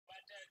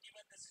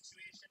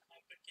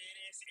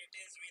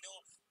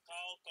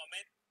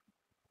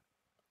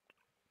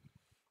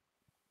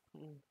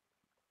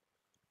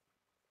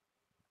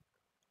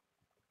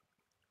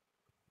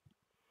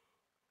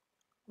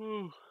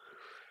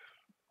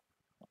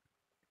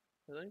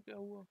पता नहीं क्या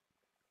हुआ।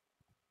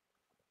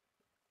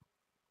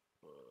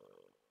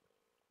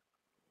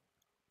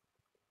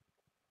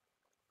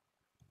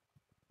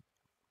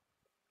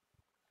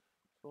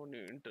 सोनी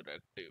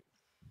इंटरैक्टिव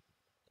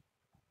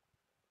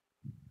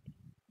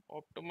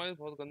ऑप्टिमाइज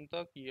बहुत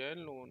गंदा किया है इन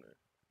लोगों ने।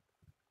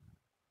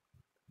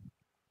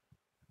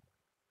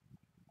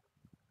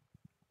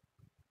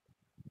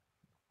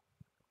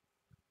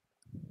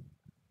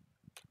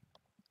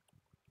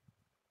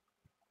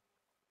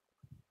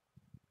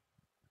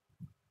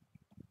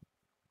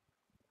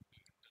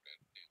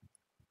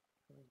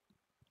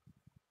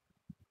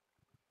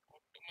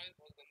 ऑप्टिमाइज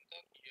बहुत गंदा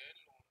किया है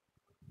इन लोगों ने।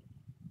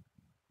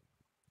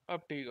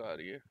 अब ठीक आ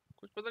रही है।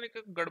 कुछ पता नहीं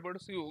क्या गड़बड़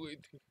सी हो गई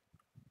थी।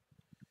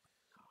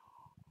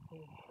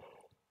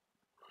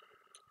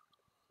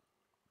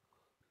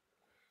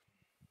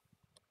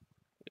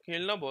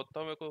 खेलना बहुत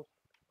था मेरे को।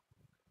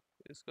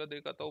 इसका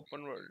देखा था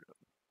ओपन वर्ल्ड।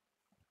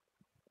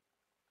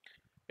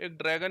 एक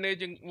ड्रैगन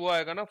एज वो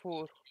आएगा ना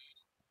 4,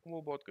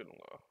 वो बहुत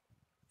खेलूंगा।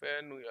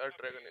 फैन हूँ यार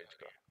ड्रैगन एज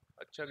का।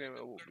 अच्छा गेम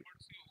है वो भी।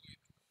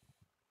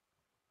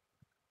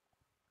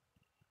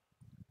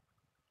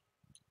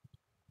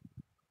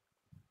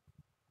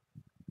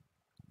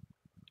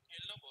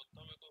 खेलना बहुत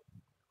था मेरे को।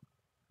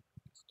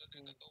 इसका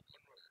देखा था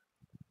ओपन वर्ल्ड।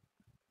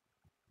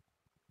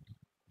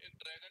 एक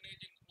ड्रैगन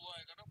एज वो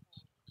आएगा ना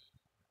 4,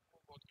 वो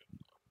बहुत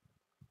खेलूंगा।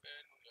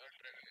 फैन हूँ यार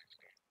ड्रैगन एज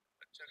का।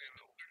 अच्छा गेम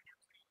है वो।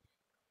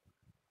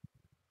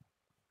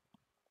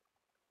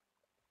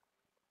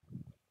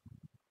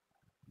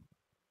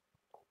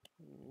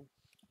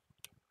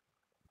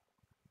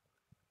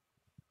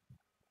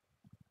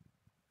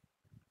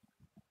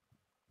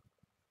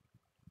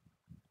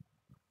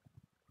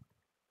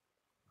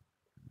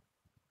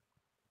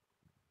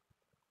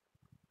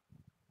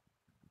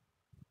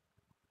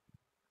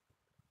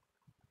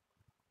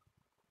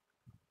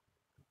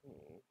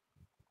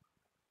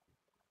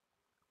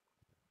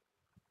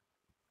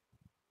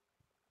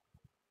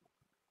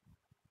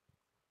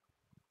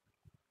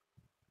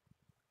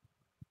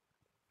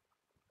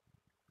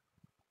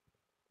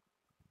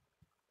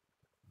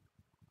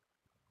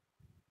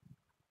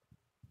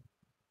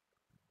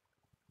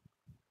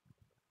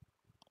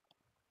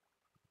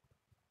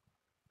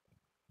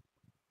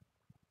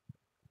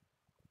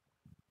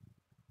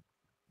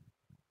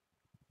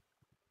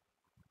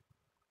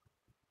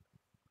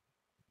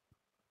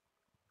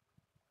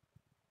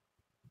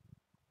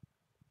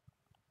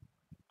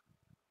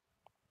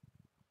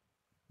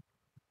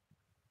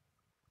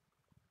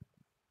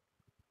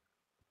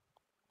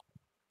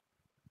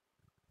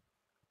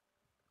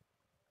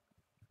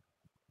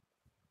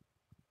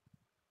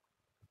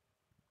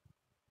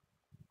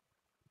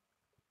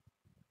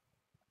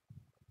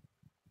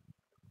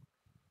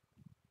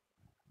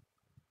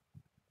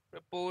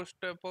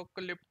 पोस्ट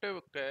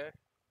एपोकलिप्टिक है।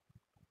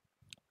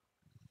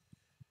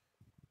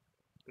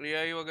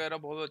 एआई वगैरह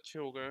बहुत अच्छे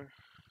हो गए हैं।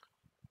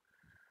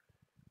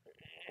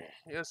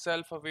 ये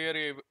सेल्फ अवेयर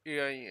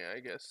एआई है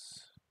I guess.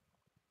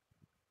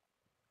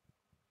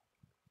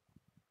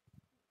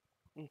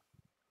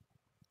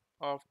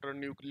 After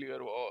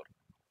nuclear war.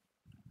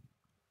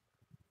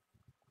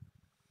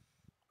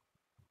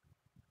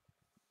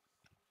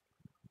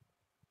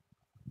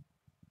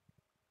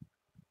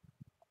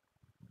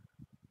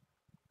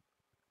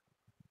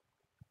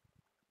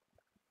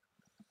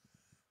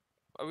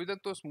 अभी तक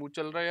तो स्मूथ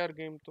चल रहा है यार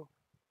गेम तो।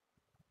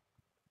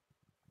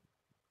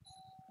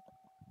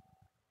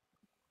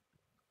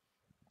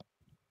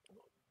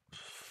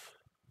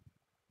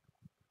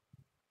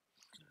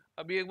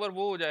 अभी एक बार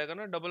वो हो जाएगा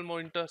ना डबल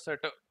मॉनिटर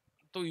सेटअप,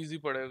 तो इजी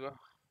पड़ेगा।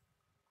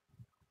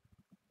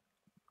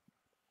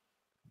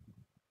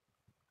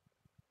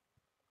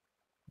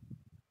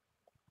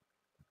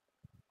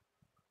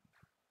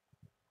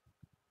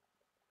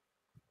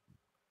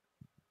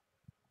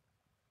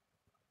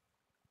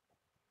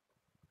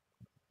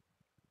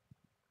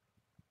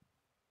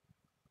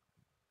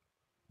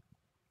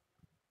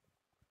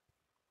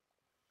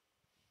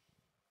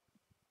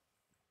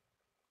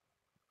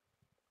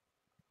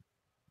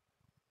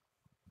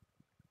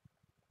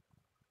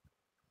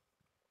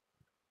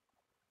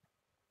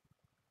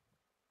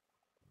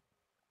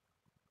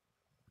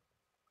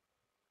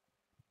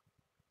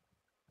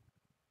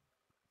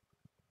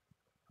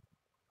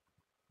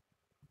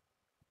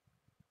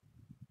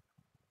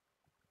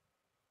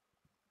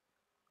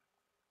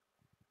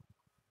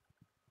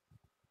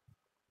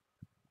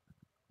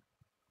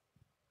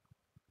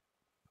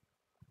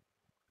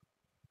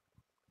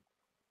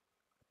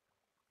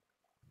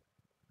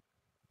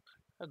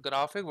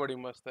 ग्राफिक बड़ी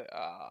मस्त है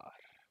यार।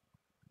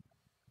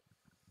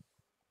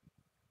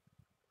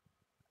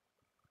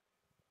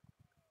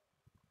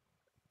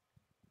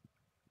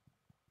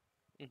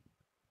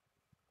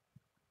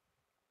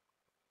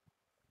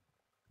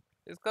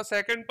 इसका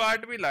सेकंड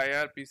पार्ट भी लाए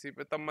यार पीसी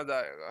पे, तब मजा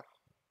आएगा।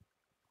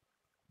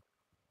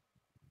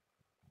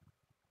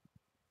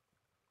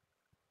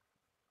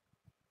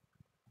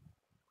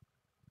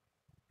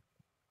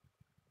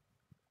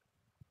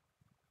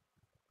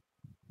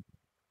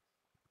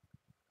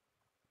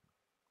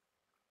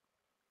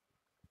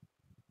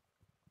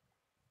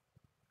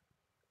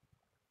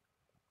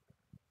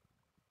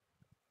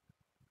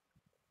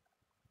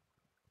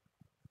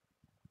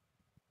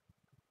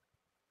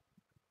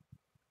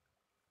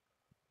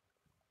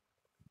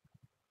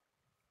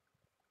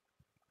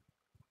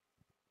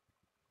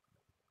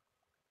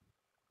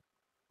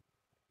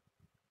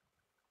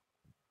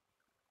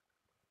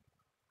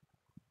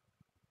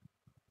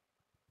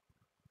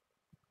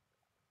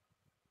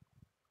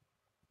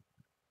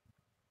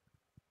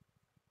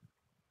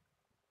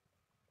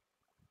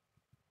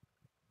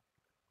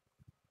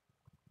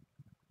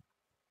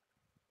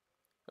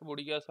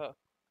 बुढ़िया सा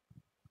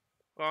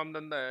काम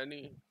धंधा है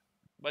नहीं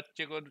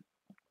बच्चे को।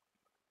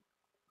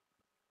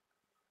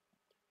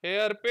 हे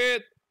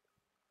अर्पित,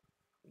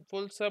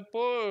 full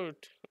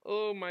support.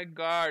 Oh my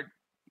God,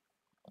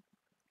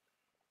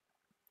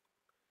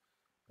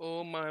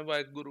 oh my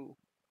Y Guru.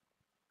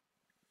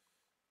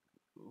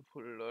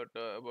 Full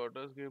data about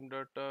us, game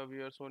data.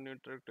 We are so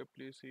interactive.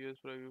 Please see us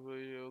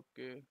private.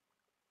 Okay.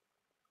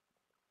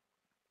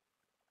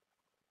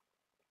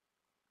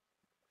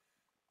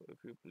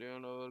 If you play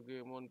on our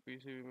game on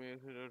PC, we may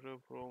see data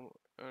from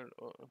and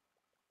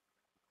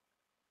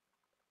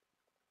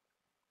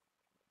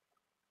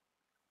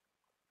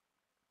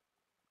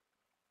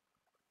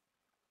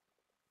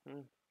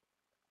hmm,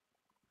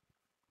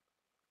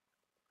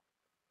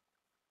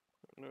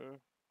 uh,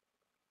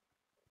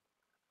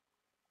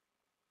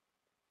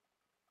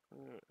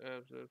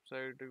 apps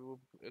website you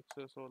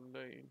access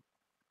online.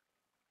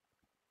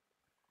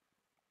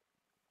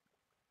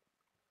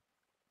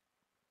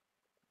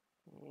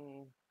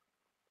 Hmm.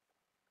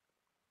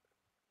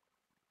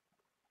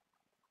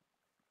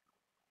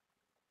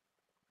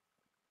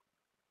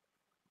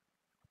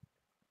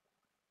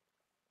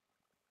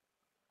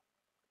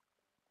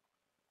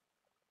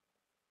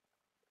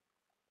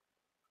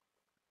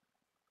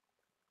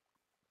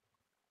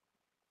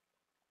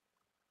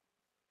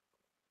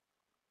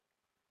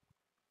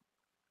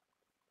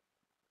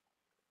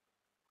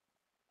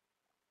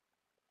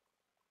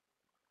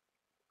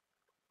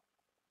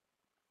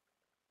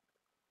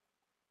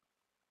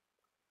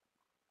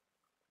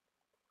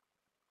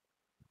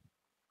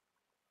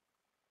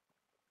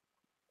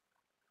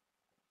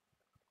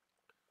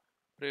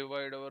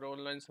 Provide our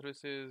online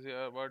services.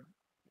 Yeah, but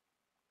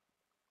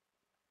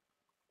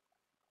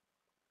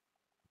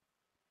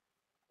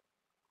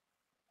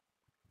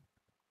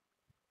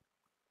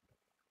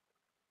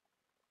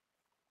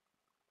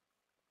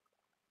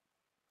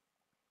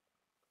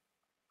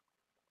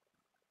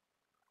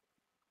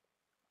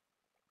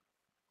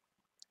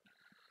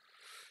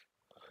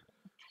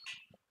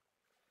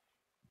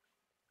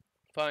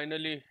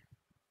finally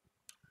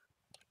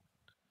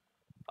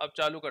अब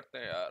चालू करते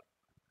हैं यार।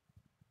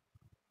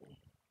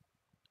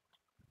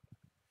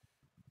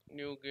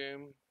 New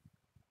game.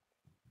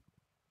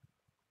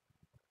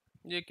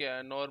 ये क्या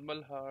है?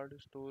 Normal, hard,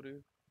 story,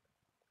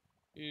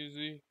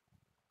 easy.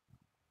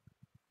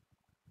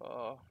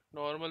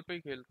 Normal पे ही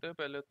खेलते हैं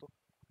पहले तो।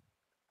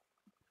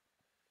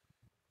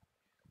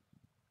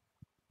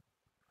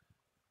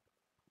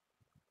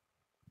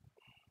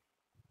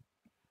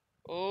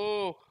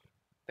 ओह,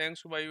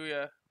 थैंक्स भाई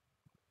यार।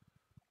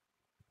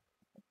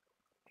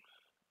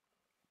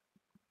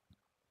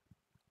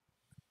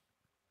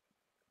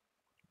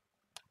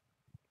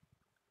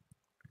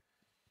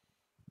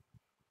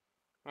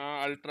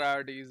 हाँ, अल्ट्रा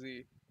हार्ड, इजी।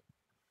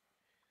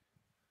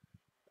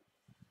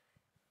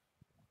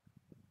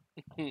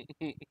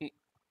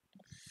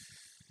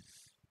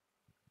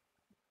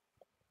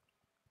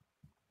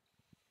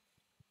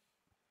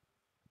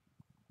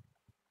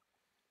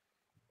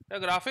 यार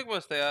ग्राफिक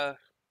मस्त है यार।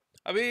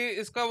 अभी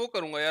इसका वो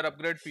करूंगा यार,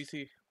 अपग्रेड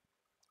पीसी।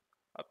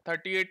 अब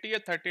 3080 या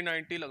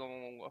 3090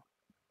 लगाऊंगा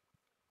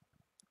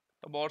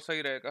तो बहुत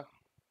सही रहेगा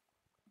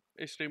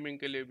स्ट्रीमिंग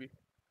के लिए भी।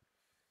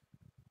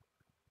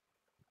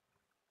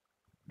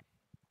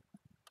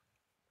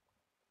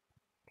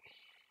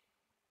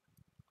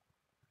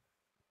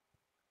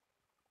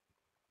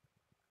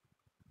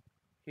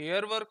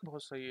 हेयर वर्क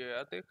बहुत सही है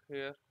यार, देख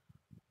हेयर।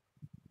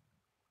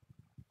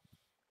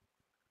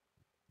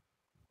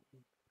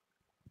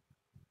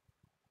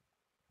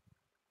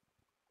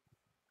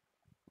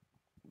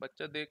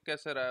 बच्चा देख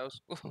कैसे रहा है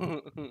उसको।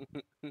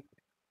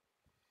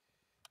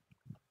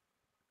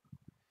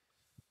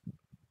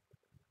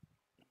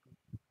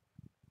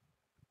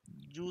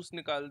 जूस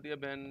निकाल दिया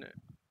बहन ने।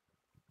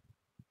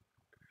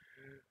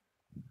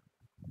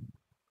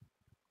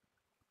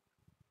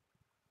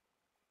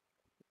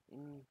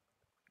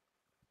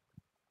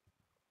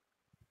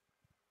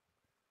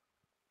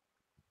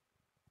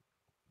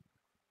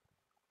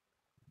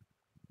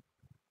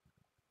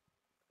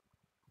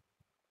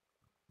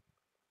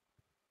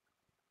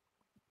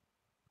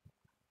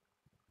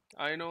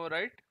 I know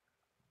right.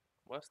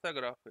 मस्त है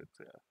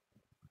ग्राफिक्स यार।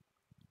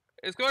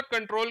 इसके बाद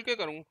कंट्रोल के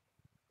करूँ?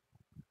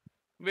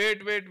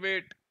 वेट वेट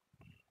वेट,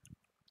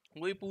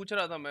 वही पूछ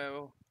रहा था मैं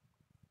वो।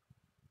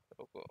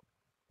 रुको,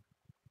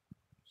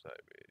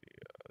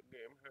 Siberia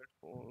game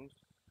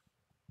headphones,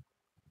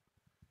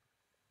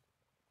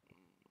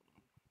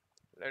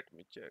 let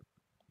me check.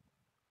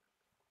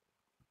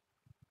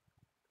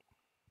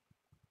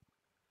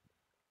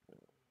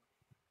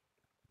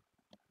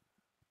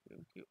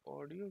 इनकी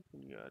ऑडियो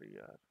क्यों नहीं आ रही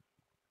यार?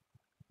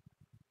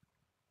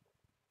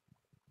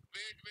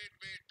 Wait wait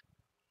wait,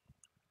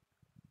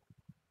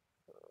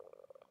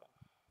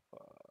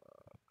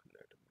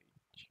 let me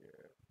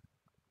check.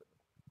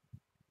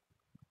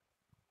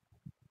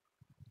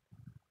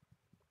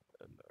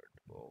 Alert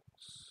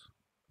box,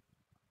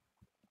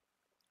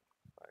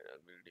 final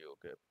video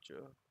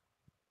capture,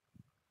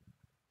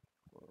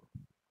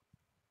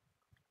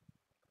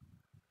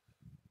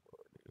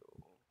 audio.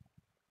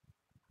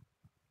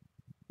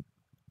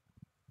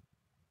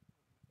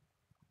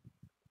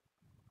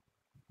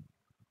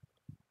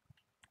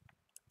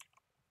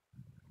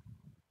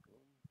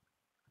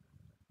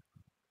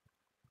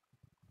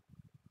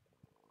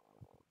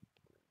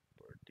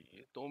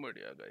 2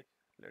 media guys.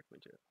 Let me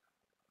check.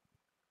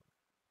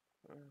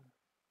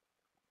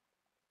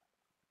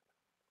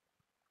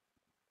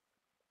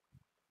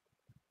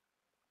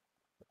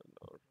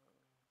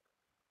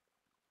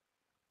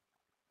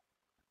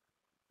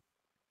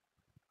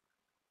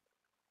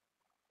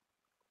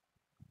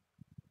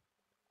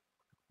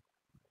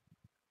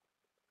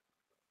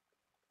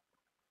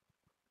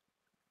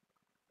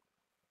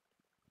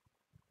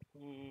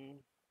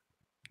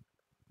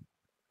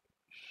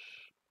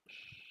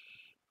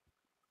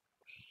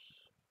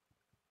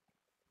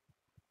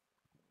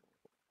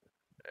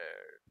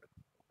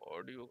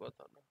 Audio का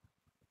था ना.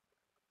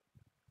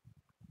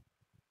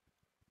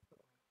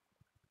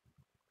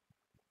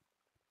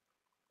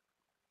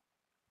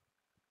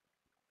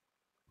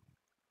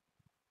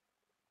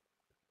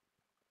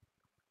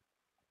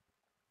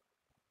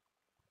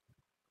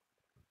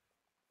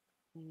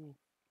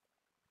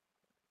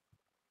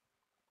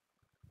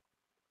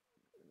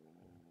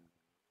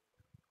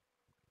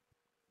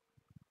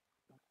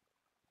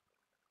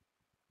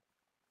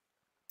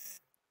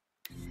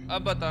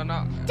 अब बताना.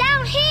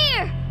 Down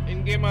here.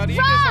 इन गेम आ रही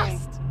है क्या साउंड?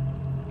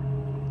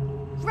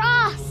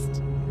 Frost.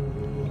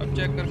 अब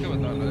चेक करके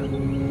बताना.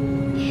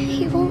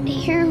 He won't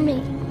hear me.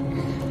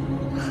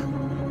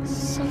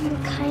 Some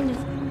kind of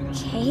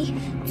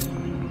cave?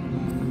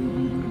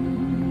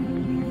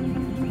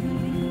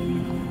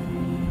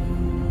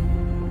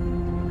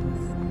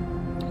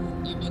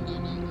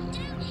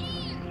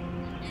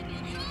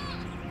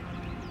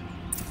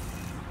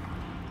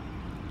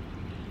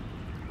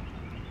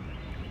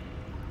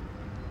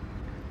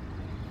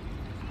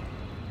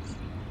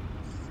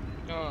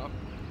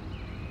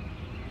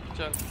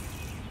 चल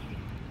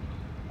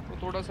तो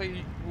थोड़ा सा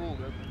ही वो हो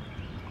गया.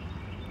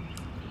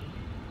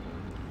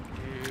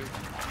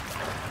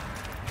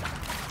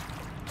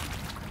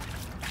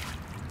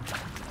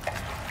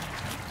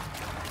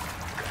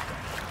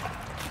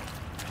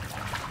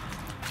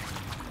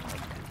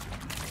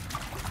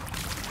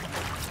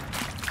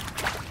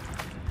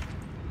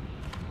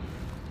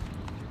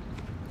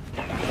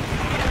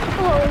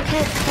 Oh,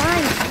 okay,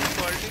 fine.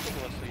 क्वालिटी तो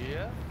बहुत सही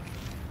है.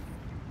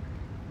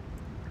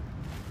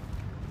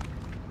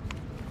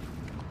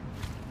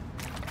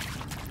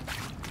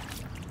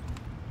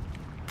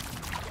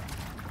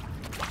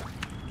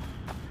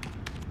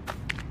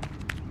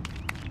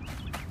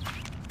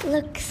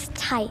 Looks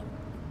tight,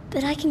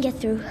 but I can get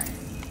through.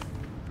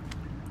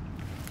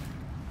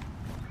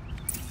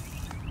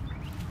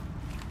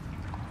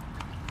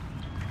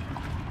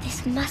 This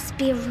must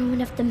be a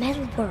ruin of the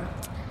metal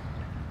world.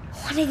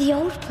 One of the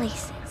old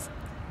places.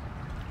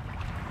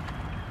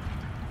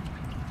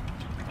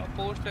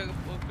 Post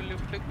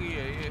apocalyptic ही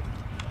है ये.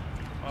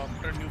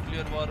 आफ्टर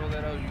न्यूक्लियर वॉर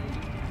वगैरह हुई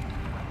होगी.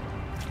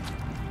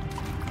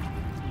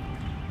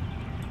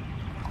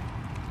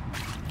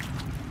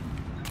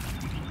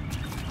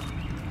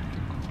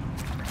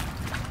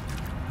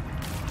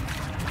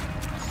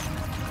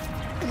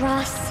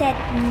 Ross said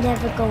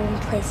never go in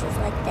places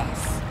like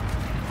this.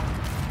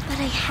 But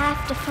I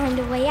have to find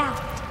a way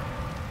out.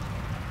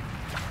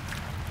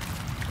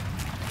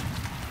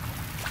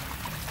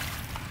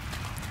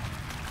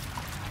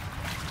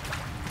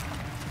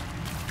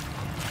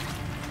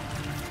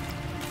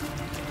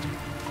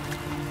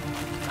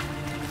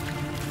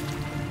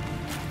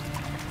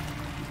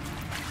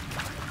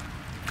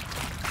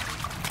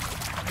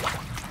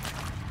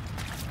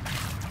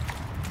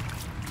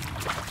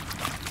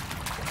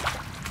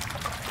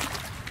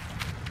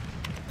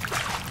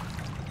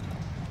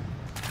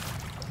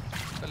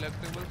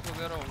 Collectibles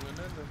वगैरह होंगे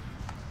ना इधर.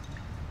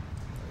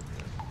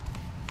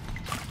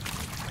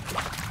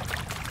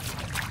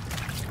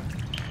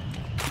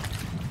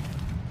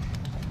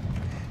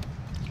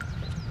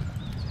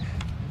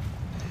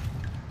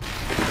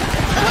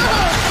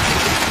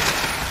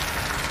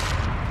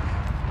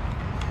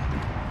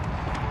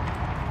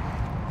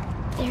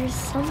 There's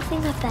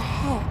something up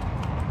ahead.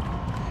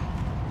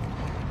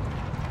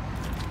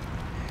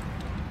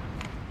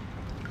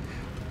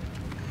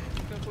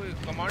 क्या कोई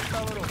कमांड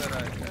टावर वगैरह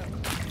है क्या?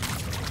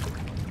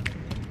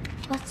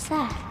 What's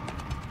that?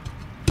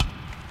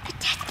 A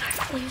dead bird.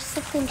 There's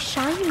something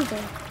shiny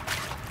there.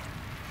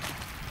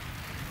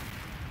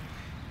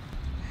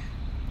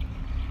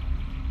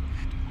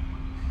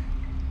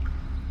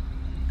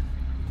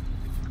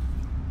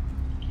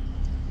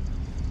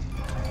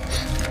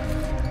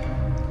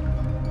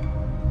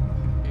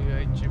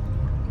 AI chip.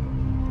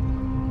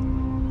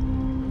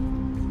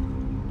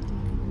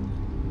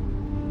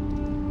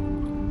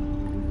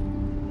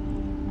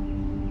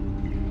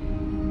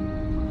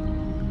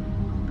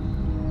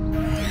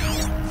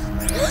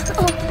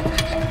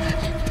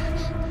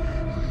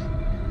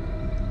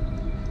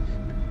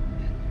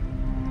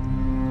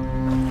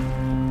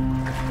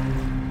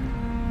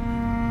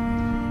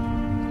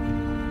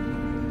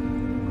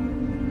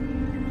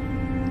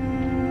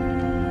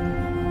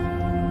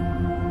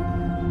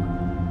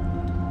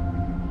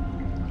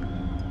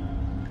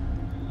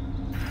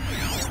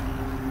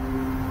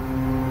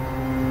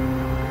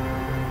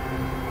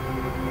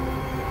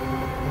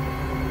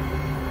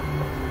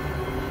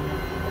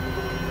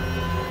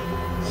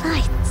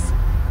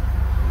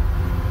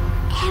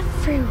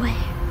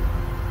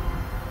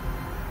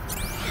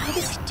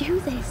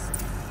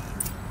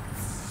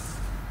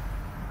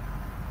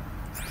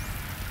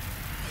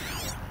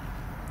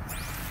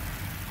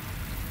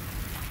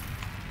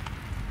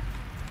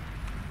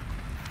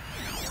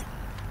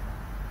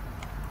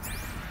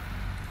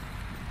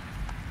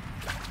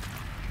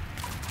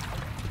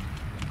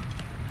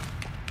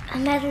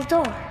 metal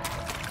door.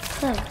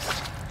 Closed.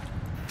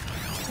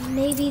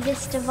 Maybe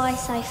this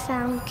device I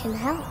found can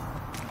help.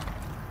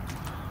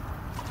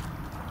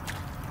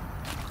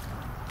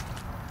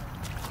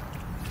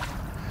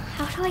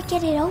 How do I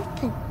get it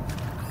open?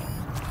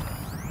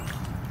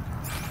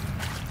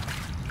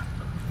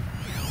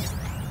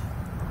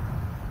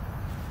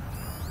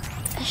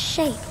 A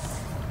shape.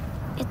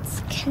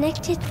 It's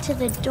connected to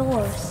the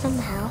door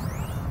somehow.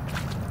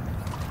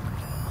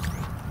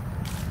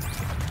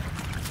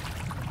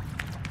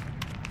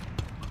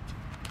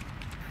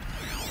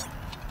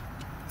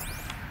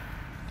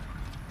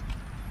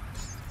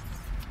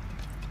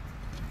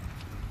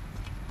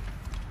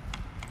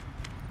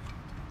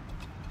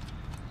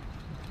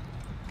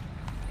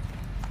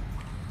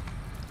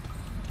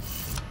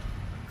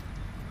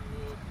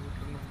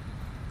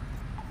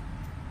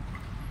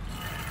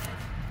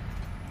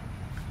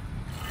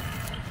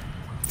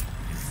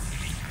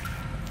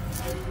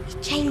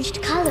 It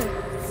changed color.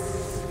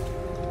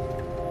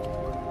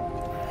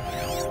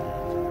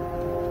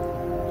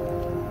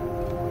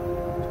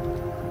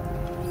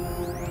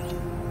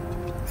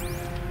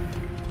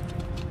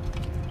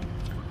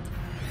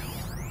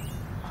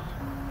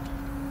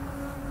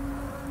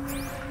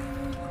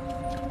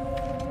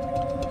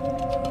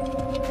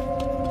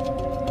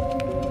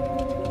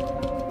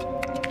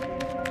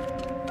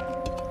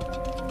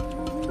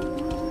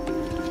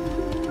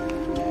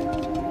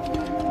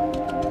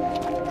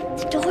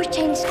 The door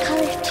changed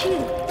color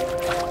too.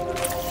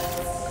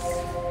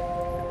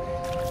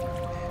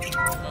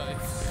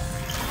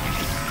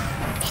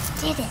 It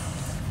did it.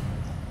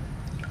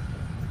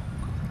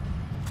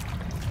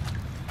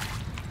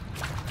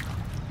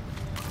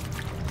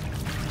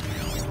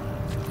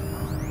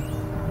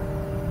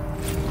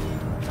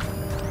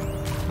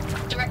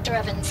 Director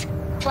Evans,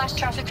 flash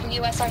traffic from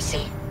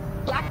USRC.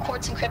 Black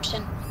quartz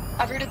encryption.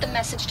 I've routed the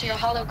message to your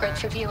hologrid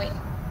for viewing.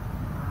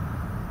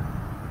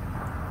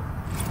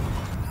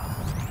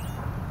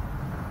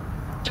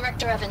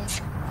 Director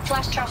Evans,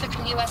 flash traffic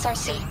from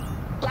USRC.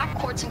 Black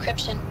quartz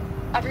encryption.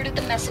 I've routed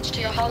the message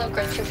to your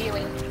hologrid for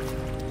viewing.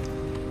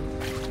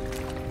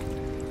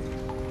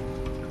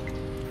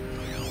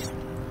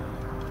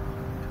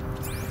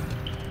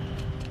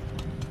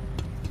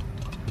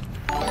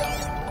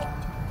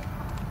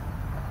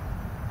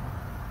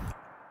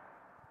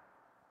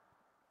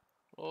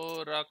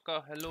 Oh,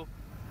 Raka, hello.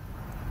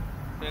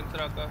 Thanks,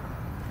 Raka.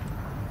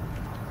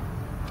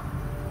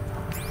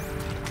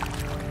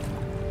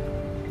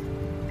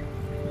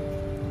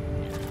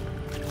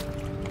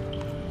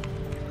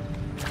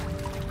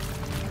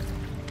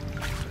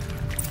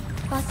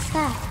 What's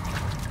that?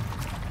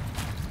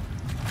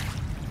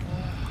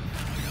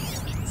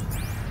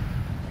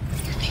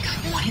 You think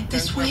I want it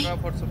this Thanks, way?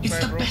 Raka, for It's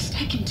subscribe, the bro. best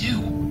I can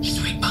do. He's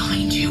right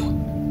behind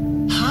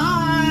you.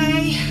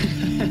 Hi!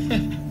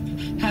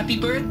 Happy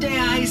birthday,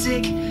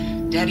 Isaac.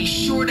 Daddy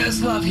sure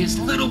does love his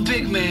little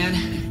big man.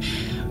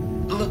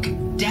 Look,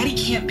 Daddy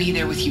can't be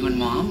there with you and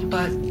Mom,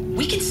 but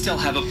we can still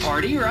have a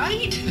party,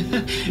 right?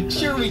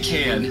 Sure we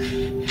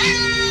can.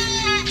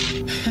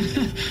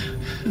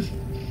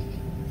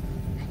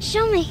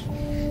 Show me.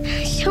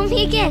 Show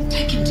me again.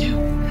 I can do.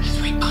 He's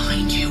right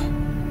behind you.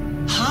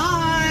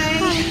 Hi!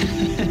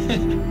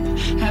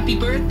 Happy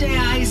birthday,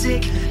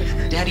 Isaac.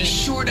 Daddy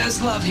sure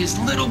does love his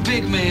little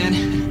big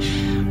man.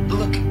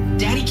 Look,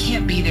 Daddy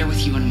can't be there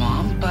with you and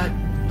Mom, but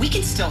we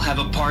can still have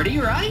a party,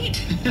 right?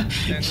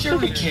 Sure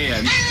we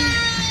can.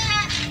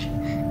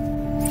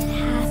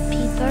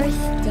 Happy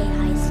birthday,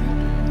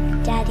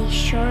 Isaac. Daddy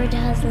sure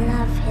does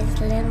love his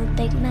little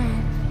big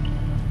man.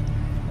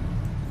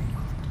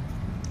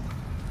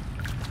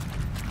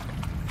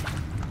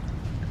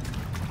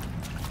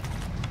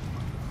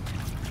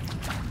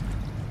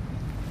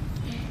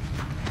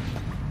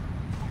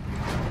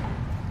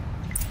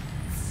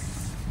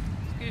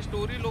 इसकी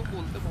story लोग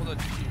बोलते बहुत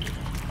अच्छी है।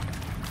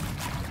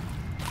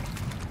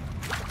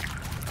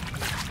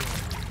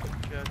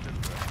 क्या चल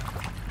रहा है?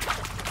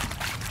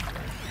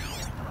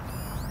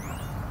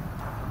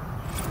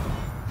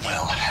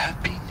 Well,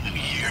 Happy New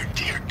Year,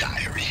 dear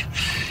diary.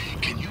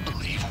 Can you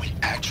believe we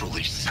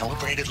actually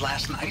celebrated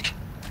last night?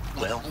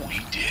 Well, we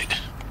did.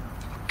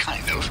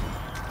 Kind of.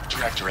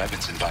 Director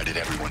Evans invited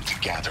everyone to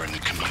gather in the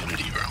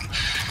community room.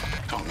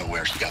 Don't know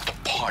where she got the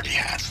party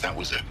hats. That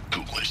was a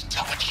ghoulish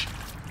touch.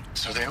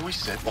 So there we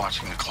sit,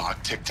 watching the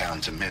clock tick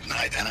down to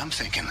midnight, and I'm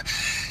thinking,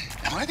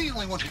 am I the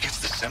only one who gets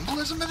the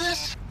symbolism of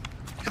this?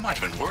 It might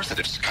have been worth it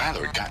if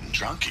Skylar had gotten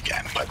drunk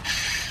again, but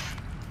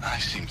I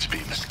seem to be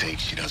a mistake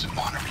she doesn't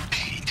want to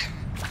repeat.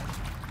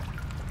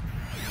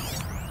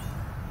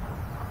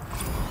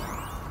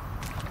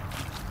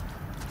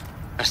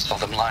 I saw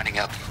them lining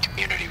up in the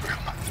community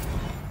room.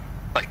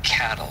 Like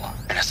cattle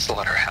in a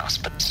slaughterhouse,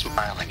 but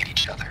smiling at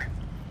each other.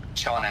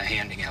 Shauna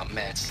handing out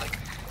meds like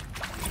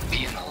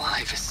being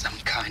alive is some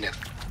kind of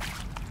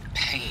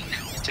pain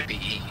to be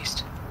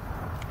eased.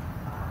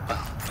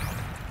 Well,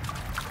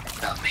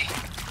 not me.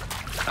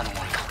 I don't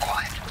want to go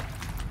quiet.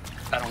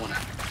 I don't want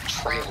to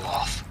trail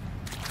off.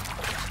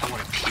 I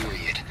want a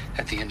period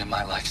at the end of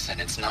my life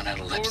sentence, not Food में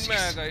adolescence.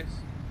 है guys.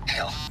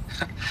 Hell,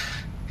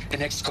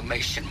 an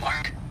exclamation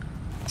mark.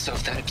 So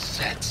if that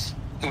upsets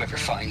whoever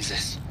finds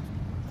this,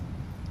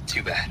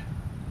 too bad.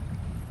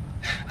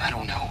 I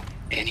don't know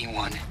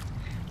anyone,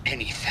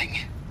 anything,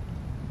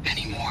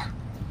 anymore.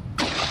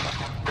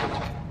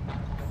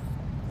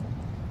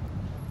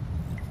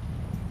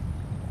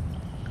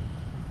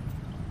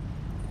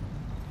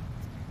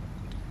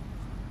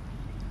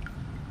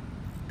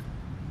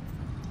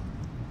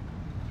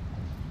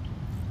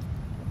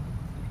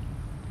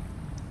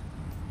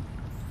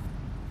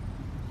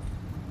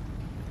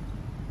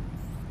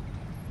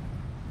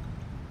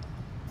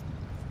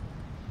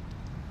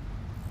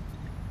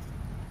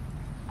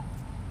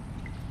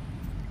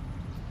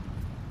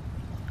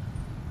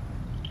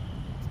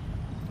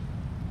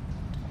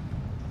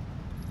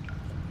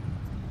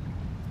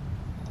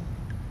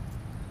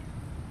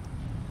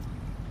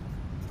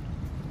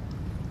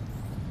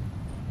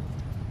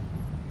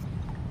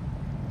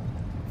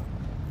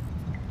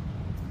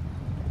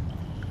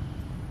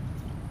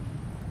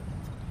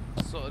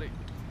 Sorry.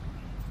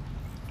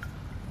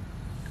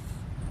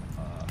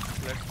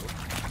 Let's go.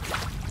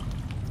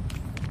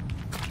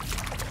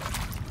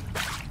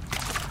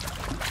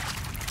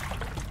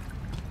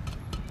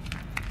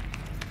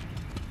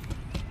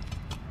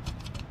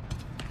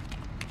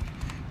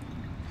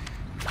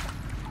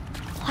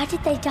 Why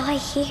did they die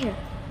here?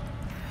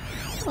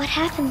 What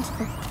happened to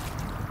them?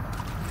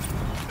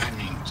 I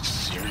mean,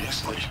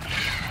 seriously?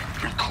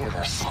 Record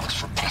our thoughts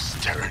for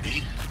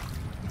posterity?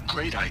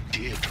 Great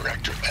idea,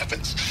 Director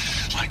Evans.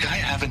 Like I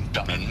haven't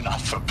done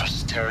enough for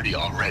posterity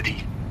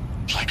already.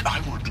 Like I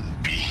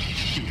wouldn't be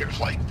here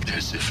like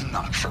this if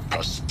not for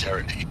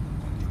posterity.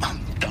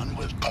 I'm done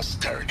with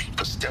posterity.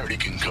 Posterity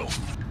can go.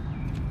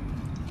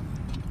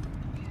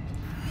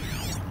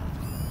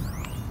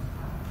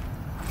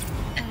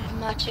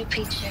 Machu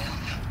Picchu.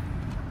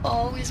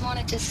 Always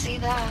wanted to see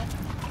that.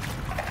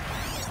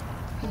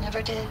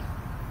 Never did.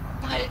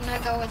 Why didn't I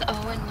go with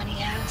Owen when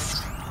he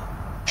asked?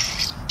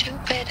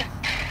 Stupid.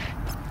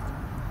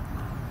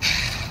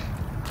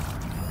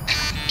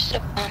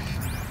 Should've gone.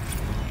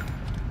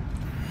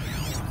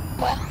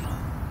 Well.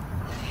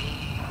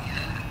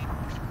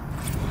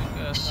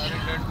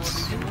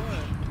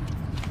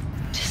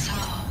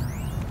 Dissolve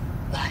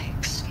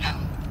like snow.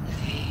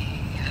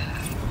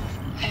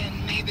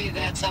 And maybe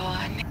that's all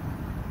I need.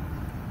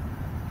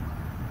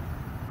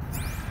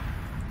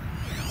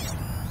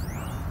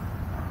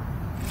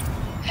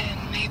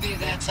 And maybe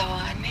that's all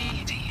I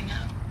need, you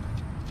know?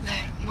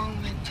 That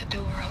moment the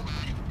door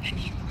opened and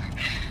you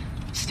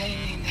were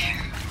standing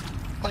there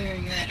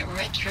wearing that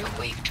retro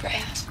wave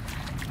dress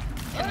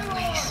and the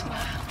way you smiled.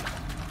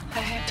 I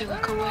had to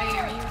look away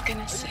or you were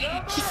gonna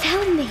say, He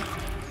found me.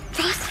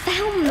 Ross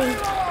found me.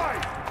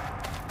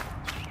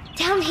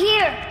 Down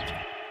here.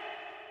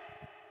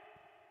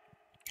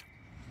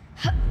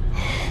 Oh,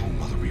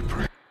 Mother, we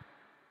pray.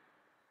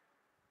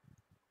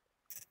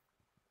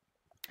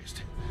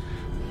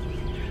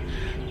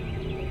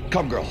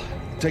 Come, girl.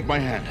 Take my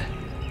hand.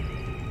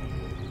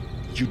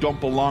 You don't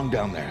belong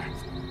down there.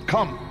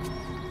 Come.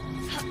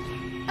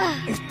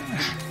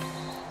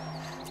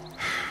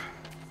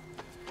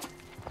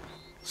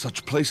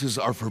 Such places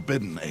are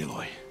forbidden,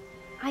 Aloy.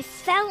 I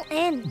fell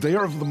in. They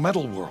are of the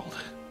metal world.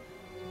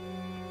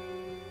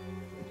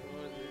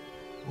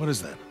 What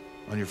is that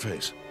on your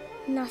face?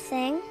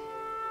 Nothing.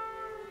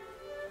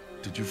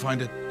 Did you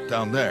find it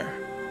down there?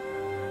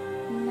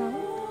 No.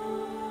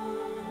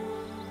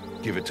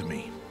 Give it to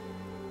me.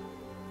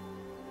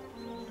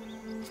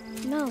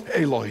 No.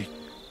 Aloy,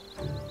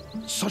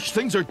 such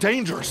things are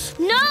dangerous.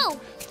 No!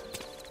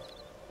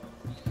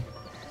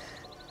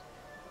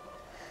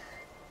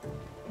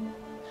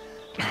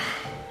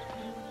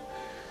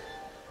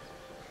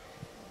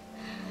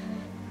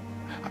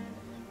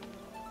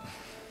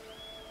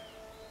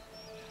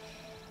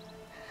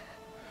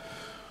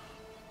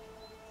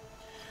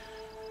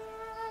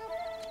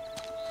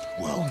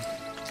 Well,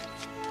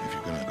 if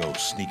you're gonna go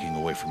sneaking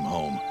away from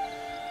home,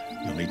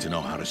 you'll need to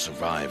know how to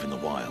survive in the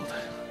wild.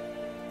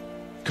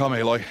 Come,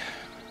 Aloy.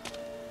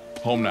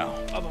 Home now.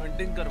 अब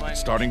hunting करवाएंगे.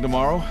 Starting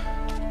tomorrow,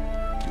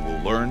 you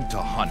will learn to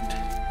hunt.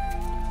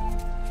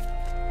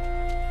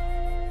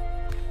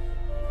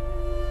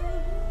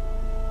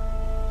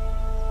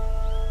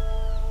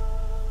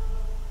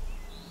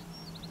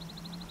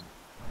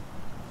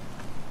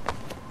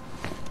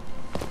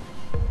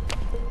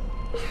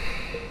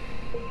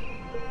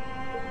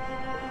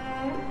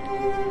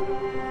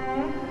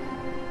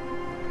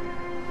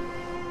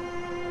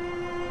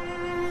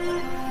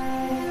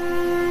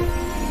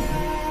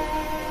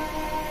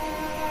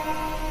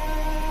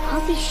 All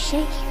these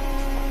shapes.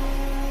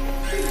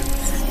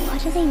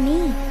 What do they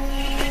mean?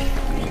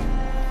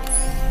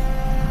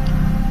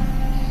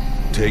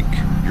 Take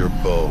your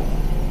bow.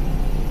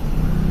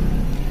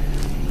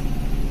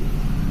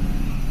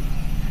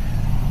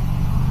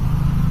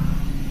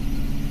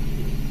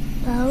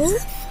 Bow?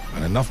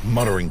 And enough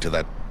muttering to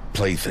that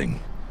plaything.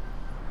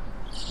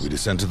 We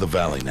descend to the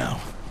valley now.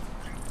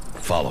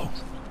 Follow.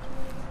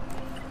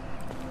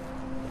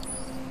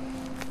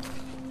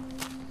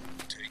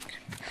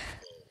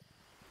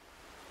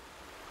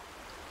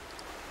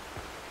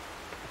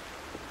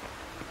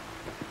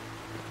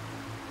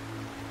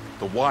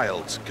 The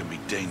wilds can be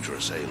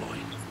dangerous, Aloy.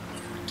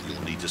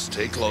 You'll need to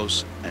stay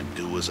close and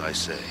do as I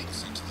say.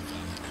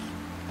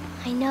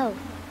 I know.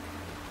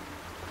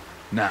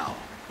 Now,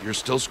 you're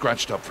still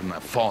scratched up from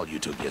that fall you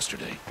took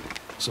yesterday.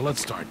 So let's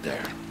start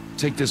there.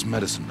 Take this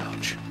medicine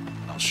pouch.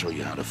 I'll show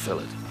you how to fill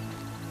it.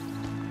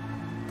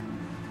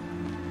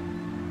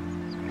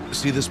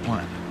 See this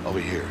plant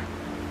over here?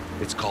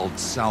 It's called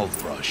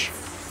salvebrush.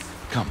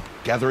 Come,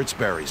 gather its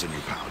berries in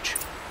your pouch.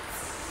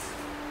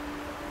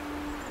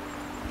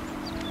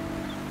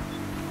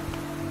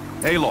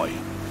 Aloy,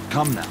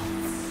 come now.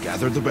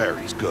 Gather the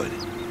berries, good.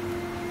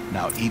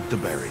 Now eat the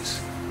berries.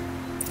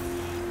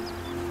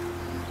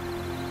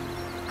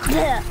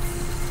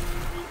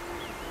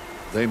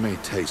 They may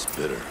taste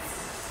bitter,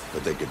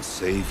 but they can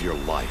save your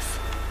life.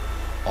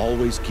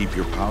 Always keep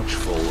your pouch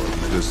full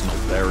of medicinal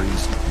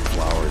berries,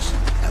 flowers,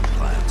 and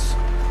plants.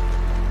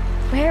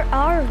 Where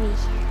are we?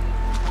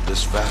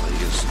 This valley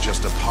is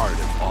just a part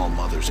of All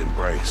Mother's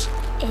embrace.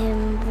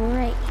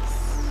 Embrace.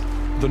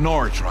 The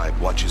Nora tribe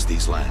watches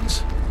these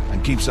lands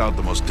and keeps out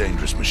the most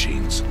dangerous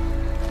machines,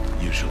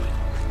 usually.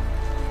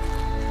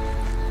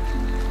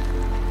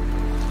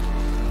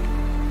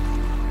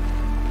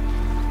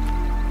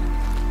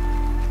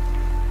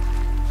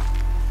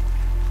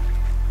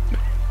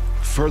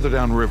 Further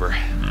downriver,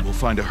 we'll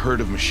find a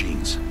herd of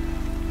machines,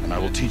 and I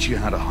will teach you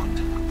how to hunt.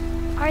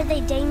 Are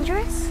they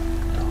dangerous?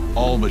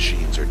 All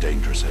machines are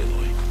dangerous,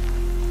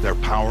 Aloy. Their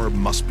power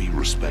must be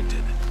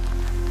respected.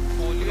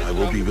 I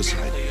will be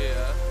beside you.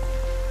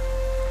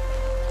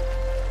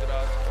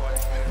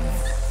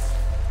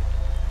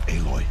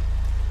 Aloy,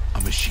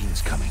 a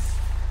machine's coming.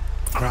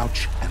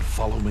 Crouch and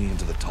follow me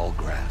into the tall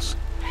grass.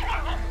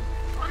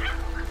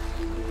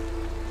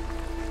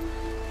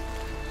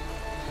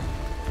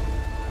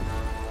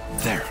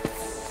 There.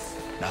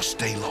 Now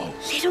stay low.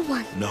 Little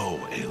one. No,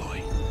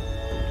 Aloy.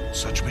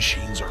 Such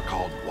machines are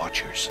called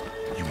Watchers.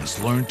 You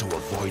must learn to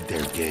avoid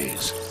their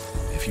gaze.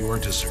 If you are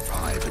to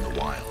survive in the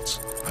wilds,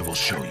 I will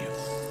show you.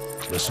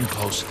 Listen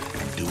close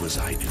and do as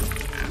I do.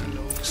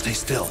 Stay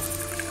still.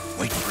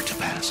 Wait for it to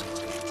pass.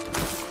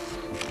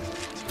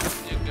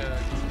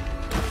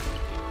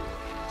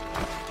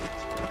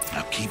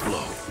 Now keep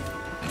low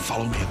and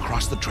follow me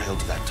across the trail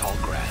to that tall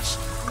grass.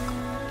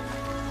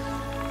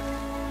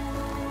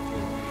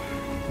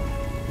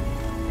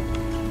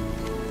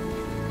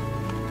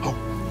 Oh,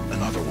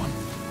 another one.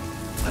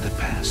 Let it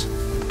pass.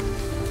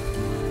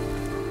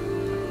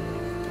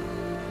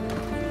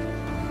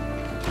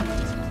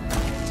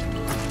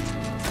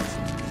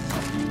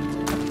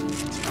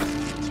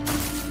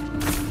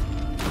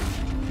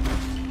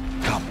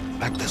 Come,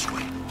 back this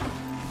way.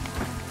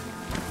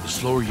 The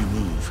slower you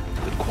move,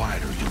 the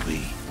quieter you'll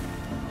be.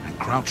 And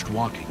crouched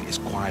walking is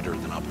quieter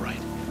than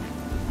upright.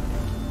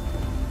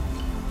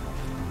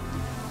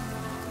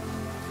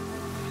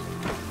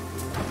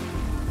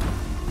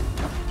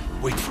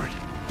 Wait for it.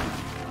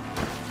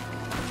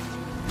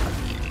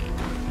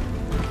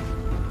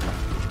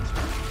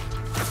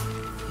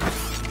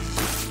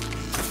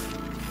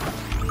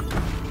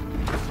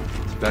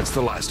 That's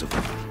the last of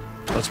them.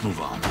 Let's move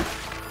on.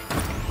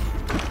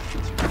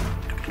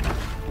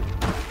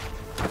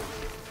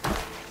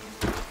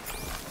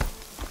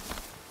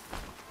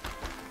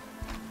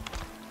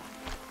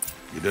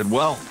 You did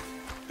well.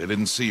 They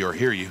didn't see or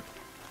hear you.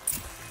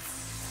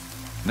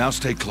 Now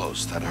stay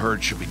close. That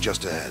herd should be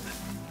just ahead.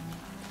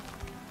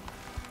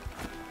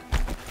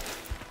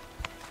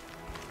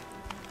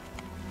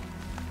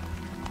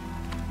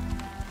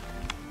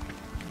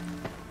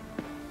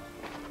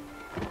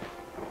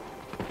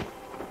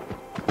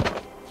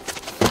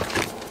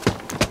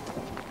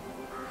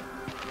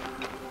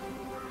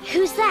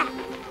 Who's that?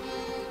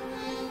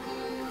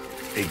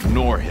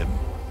 Ignore him.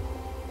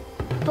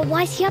 But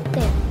why's he up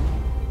there?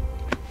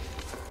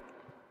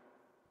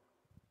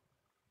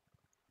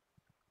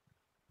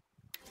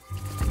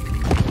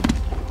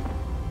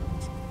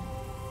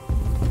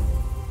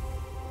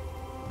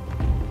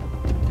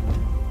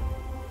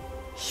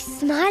 He's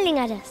smiling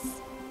at us.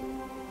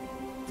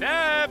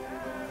 Teb!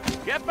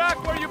 Get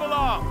back where you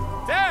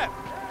belong! Teb!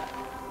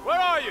 Where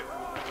are you?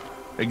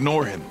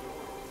 Ignore him.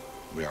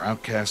 We are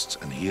outcasts,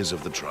 and he is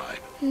of the tribe.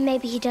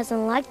 Maybe he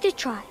doesn't like the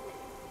tribe.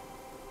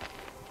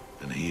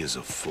 Then he is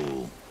a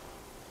fool.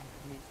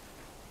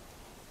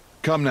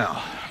 Come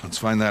now, let's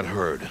find that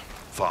herd.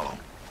 Follow.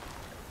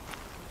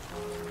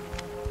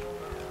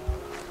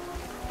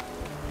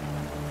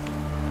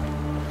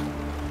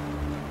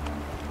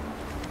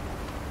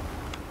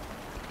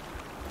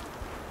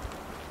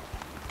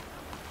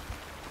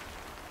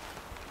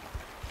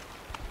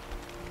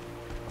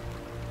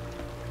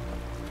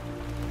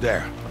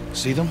 There.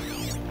 See them?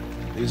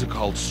 These are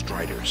called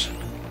striders.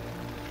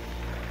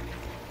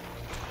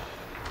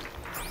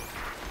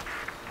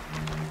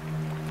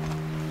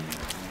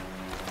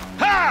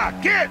 Ha!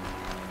 Get!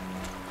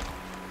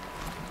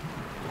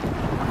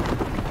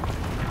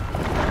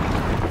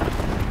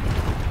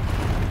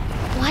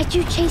 Why'd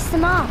you chase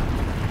them off?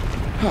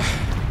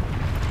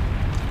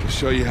 To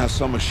show you how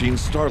some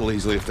machines startle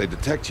easily if they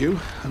detect you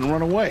and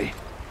run away.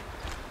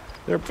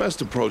 They're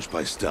best approached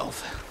by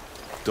stealth.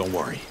 Don't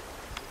worry.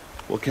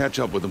 We'll catch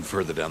up with them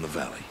further down the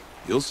valley.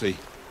 You'll see.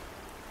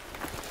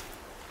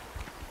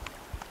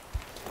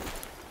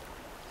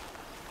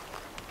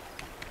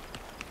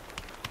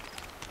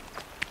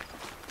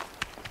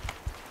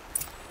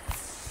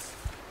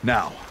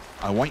 Now,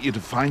 I want you to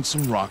find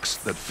some rocks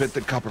that fit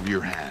the cup of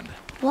your hand.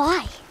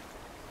 Why?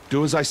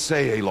 Do as I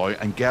say, Aloy,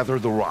 and gather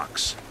the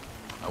rocks.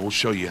 I will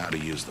show you how to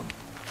use them.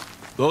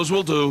 Those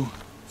will do.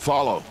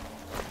 Follow.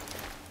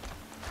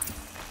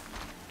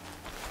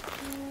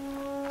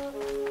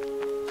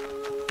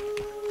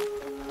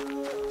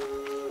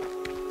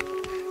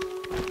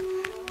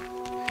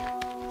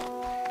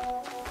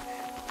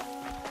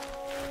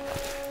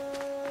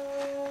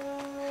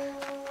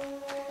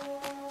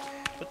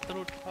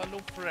 Hello,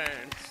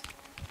 friends.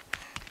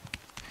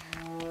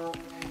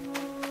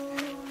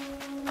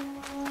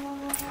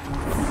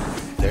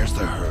 There's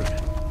the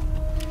herd.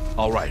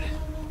 All right.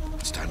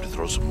 It's time to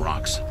throw some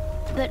rocks.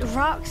 But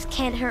rocks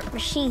can't hurt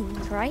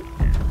machines, right?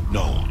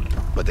 No,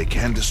 but they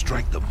can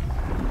distract them.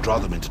 Draw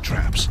them into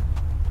traps.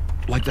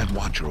 Like that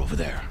watcher over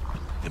there.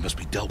 It must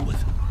be dealt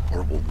with,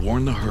 or it will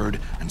warn the herd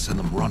and send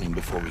them running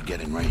before we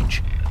get in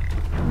range.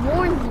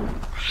 Warn them?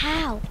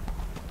 How?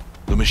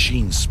 The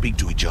machines speak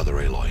to each other,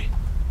 Aloy.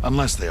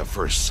 Unless they are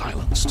first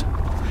silenced.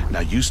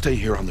 Now you stay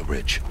here on the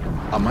ridge.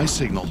 On my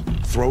signal,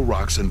 throw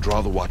rocks and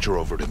draw the watcher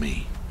over to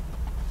me.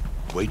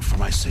 Wait for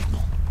my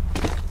signal.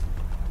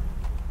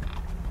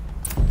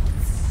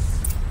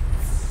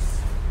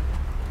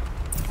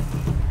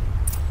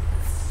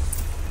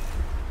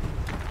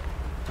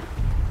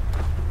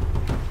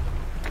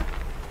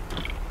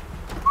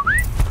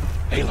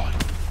 Aloy,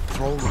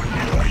 throw a rock.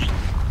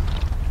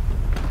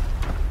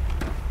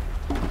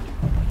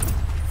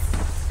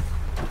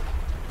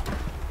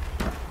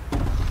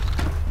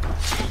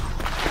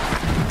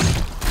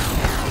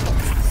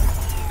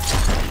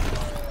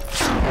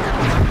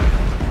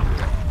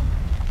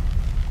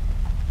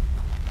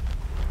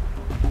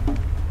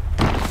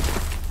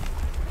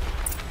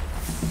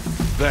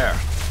 There.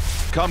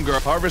 Come, girl.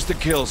 Harvest a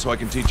kill so I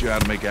can teach you how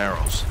to make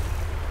arrows.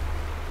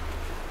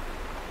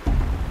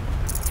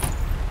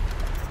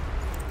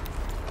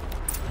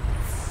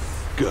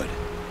 Good.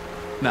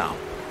 Now,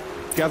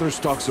 gather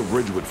stalks of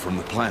ridgewood from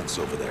the plants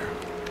over there.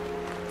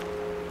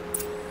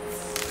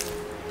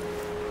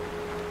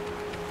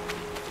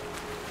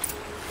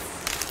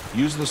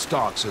 Use the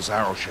stalks as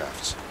arrow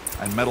shafts,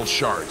 and metal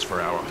shards for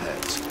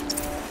arrowheads.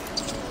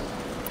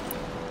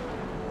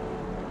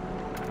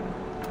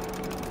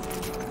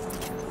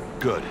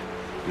 Good.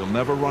 You'll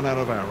never run out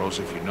of arrows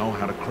if you know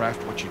how to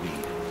craft what you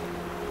need.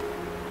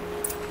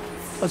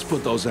 Let's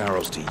put those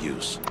arrows to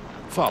use.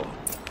 Follow.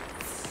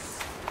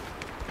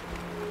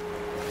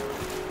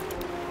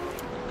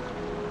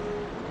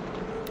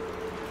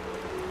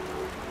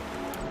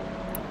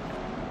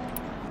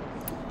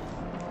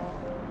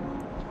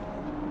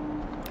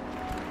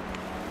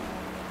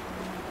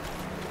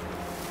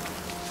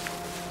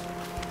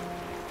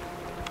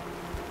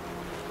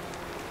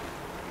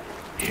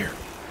 Here.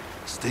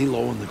 Stay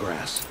low in the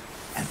grass,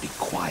 and be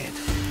quiet.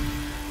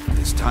 It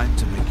is time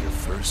to make your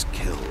first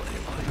kill,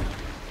 Aloy.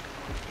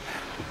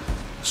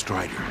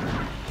 Strider,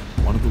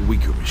 one of the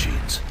weaker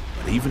machines,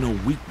 but even a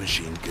weak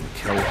machine can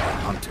kill a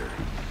hunter,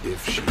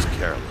 if she's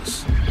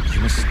careless. You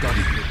must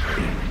study your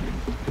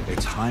prey.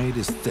 Its hide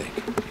is thick,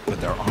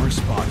 but there are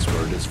spots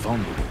where it is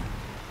vulnerable,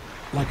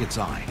 like its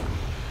eye.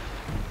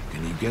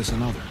 Can you guess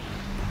another?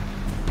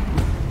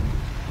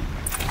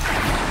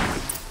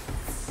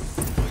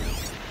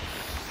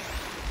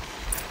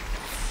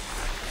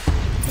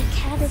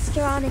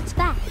 Canister on its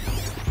back.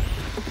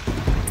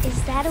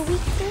 Is that a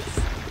weakness?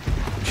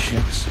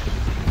 Yes.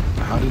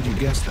 How did you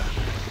guess that?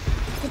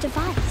 The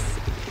device.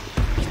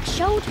 It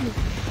showed me.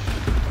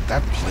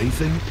 That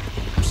plaything?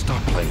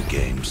 Stop playing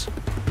games.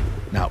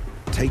 Now,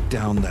 take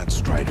down that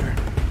Strider.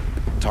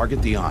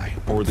 Target the eye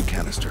or the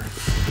canister.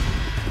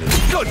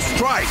 Good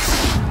strike!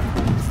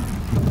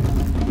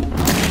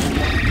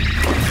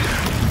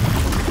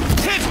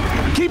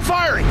 Hit! Keep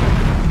firing!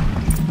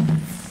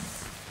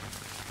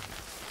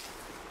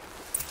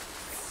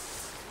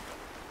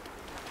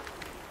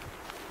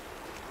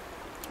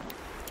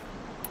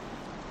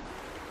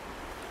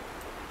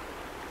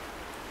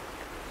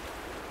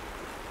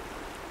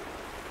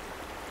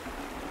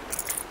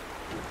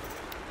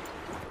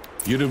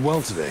 You did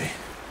well today,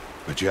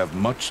 but you have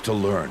much to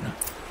learn.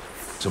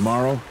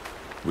 Tomorrow,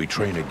 we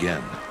train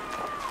again.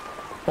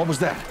 What was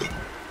that?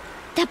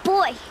 That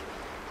boy!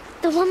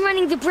 The one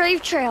running the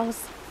brave trails.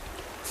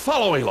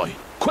 Follow, Aloy!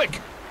 Quick!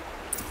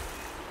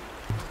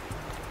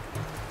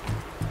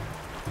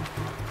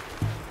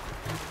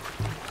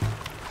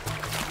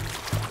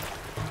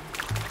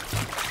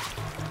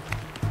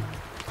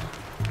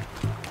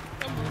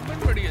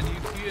 Movement बड़ी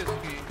अजीब सी है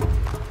इसकी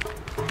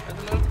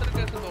ऐसा लगता है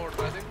कैसे दौड़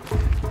रहा है देखो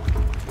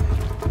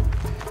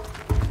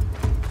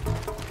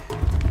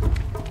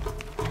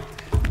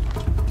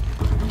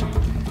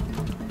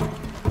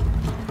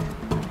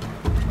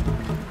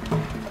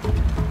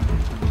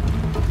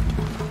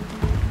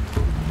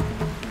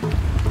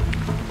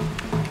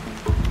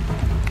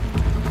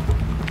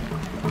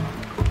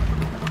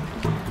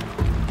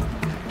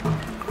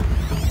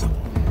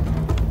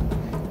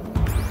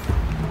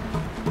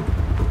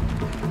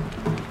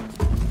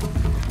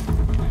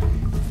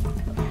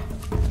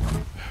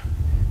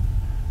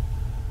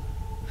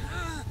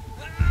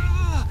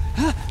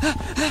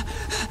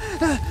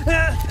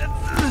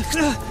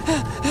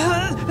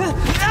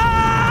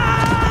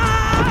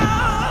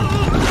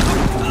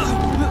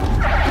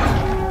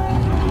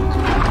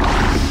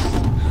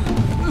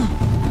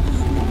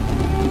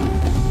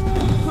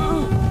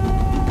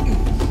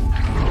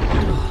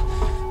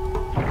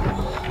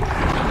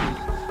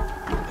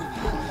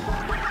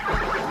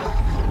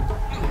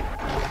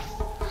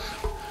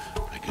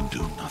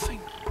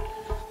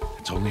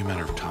Only a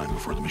matter of time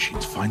before the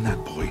machines find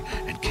that boy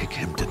and kick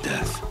him to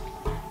death.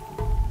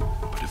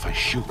 But if I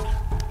shoot,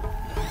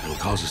 it'll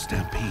cause a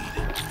stampede,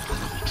 and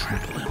they'll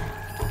trample him.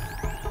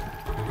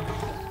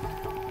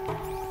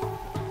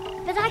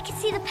 But I can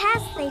see the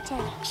paths they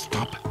take.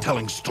 Stop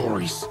telling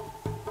stories.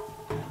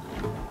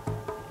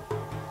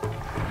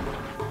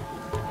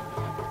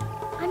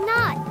 I'm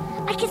not.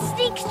 I can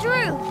sneak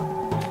through.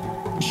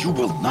 You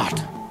will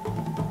not.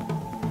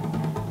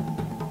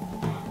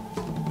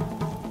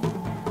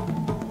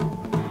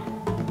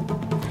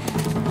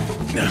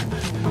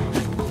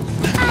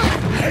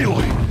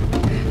 Aloy!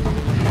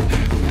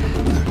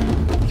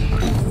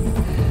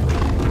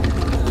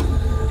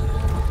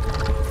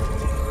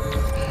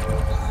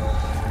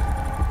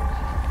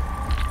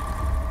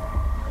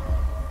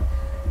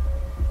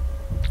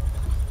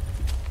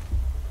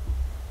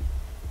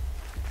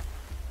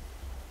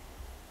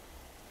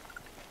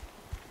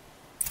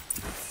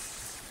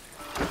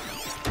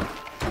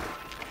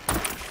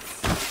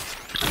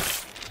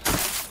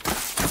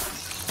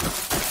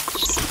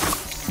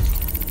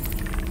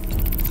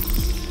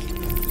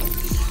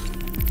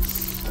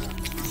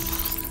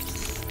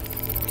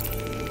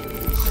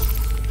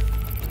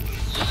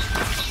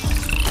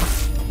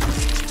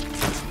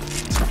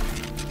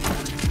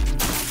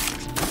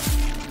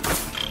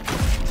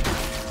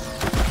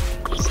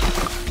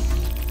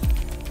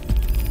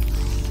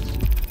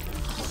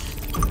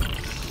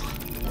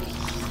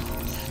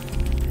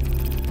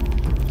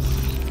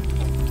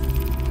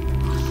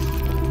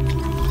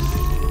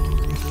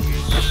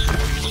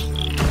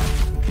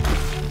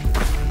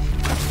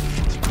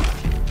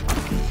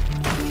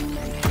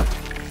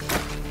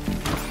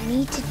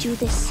 Do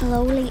this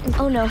slowly and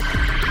oh no,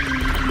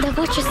 the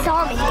Butcher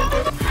saw me.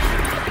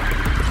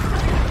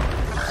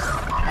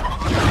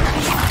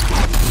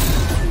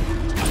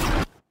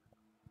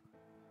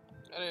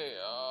 अरे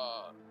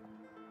यार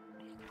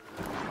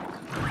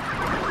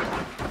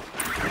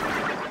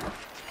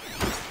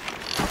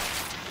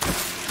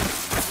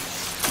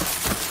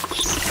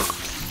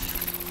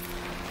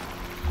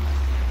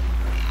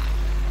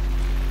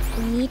I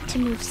need to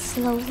move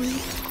slowly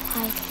and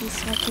quietly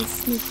so I can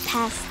sneak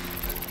past.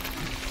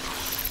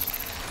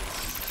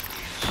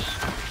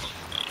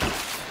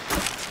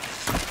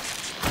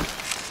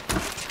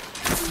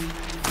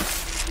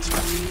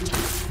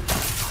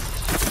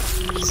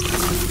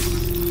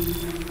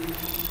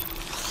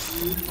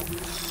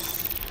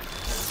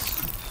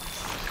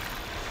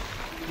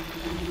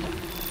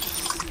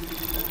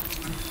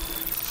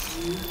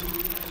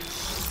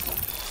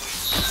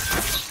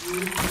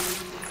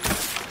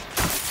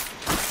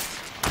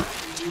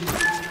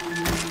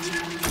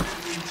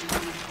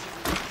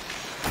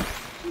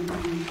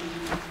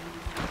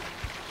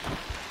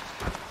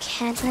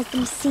 Can't let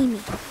them see me.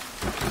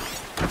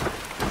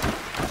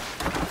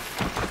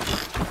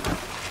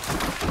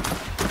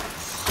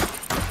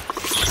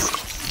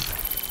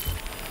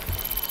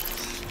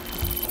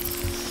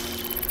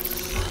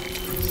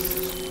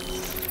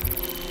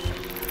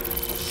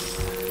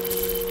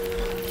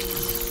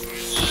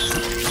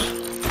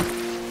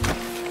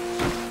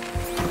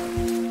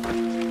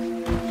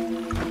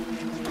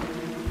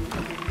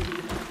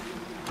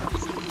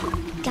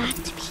 Got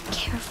to be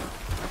careful.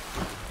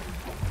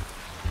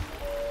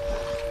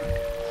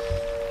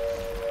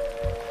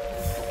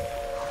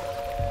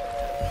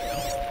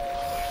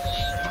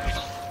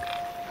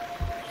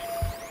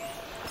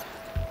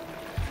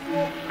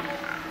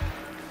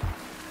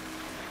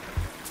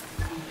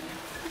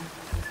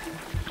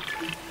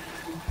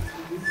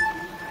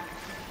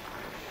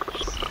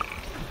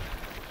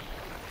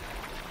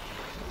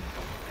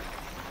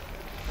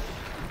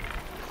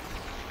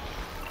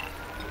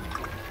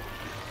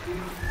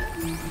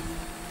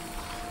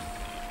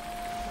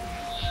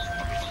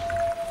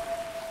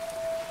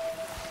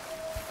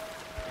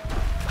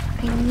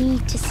 I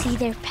need to see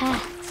their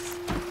paths.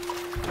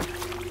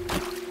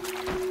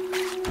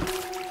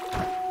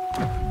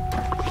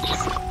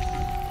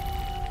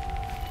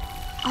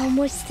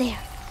 Almost there.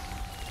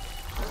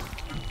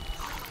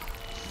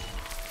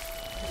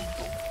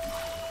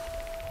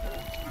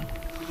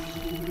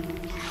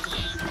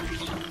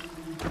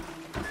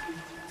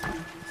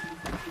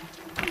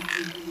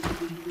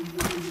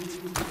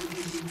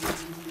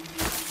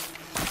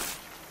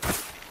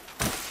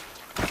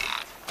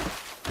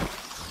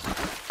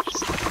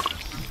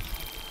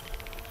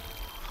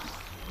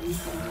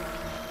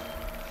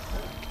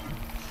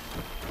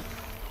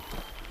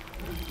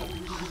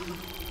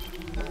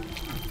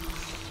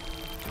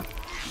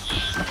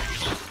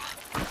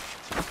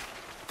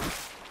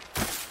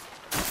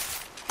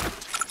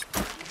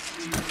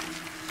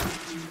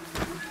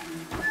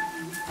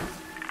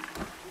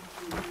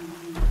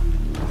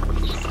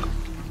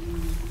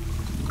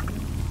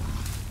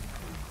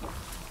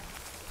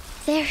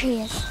 There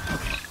he is.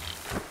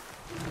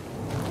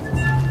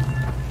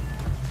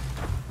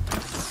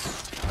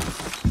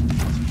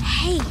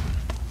 Hey.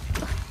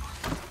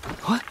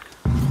 What?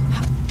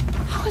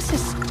 How is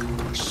this?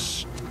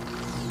 Shh.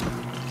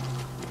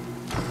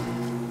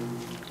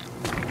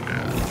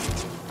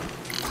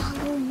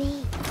 Follow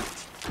me.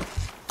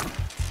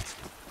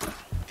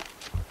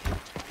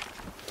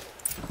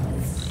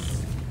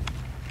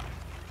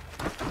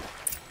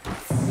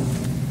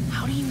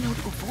 How do you know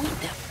to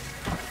avoid them?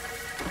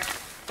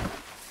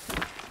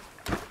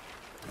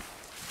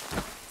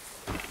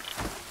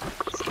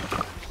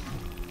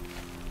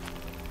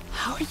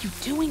 How are you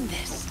doing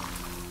this?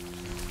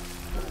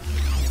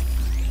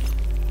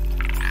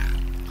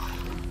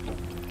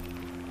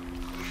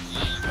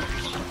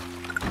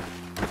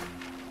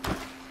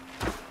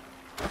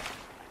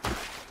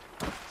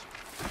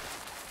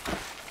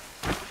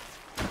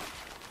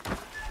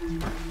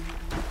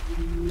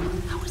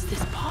 How is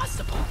this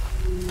possible?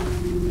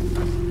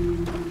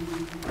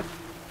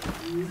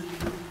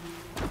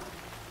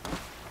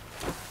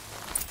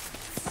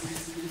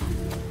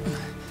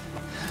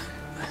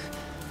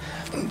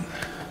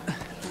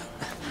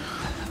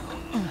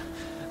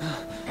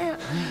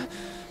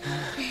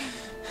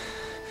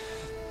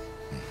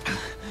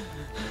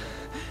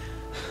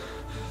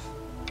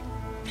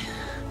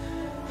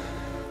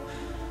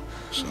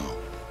 So,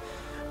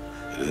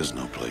 it is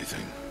no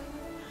plaything.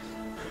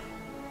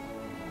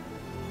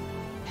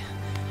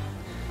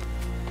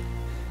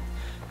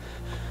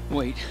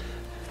 Wait.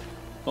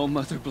 Oh,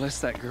 Mother, bless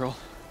that girl.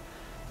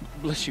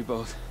 Bless you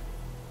both.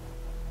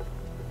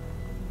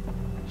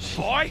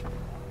 Boy!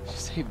 She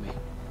saved me.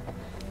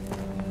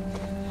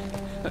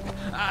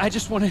 I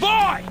just wanted...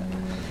 Boy!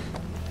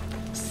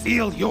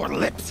 Seal your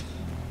lips!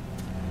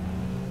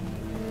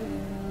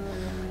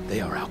 They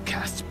are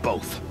outcasts,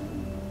 both.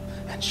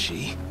 And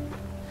she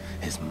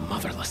is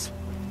motherless.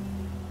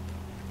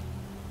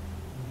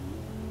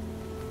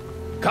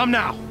 Come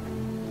now!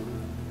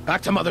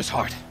 Back to Mother's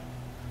heart.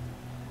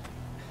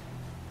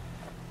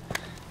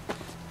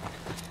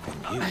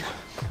 And you...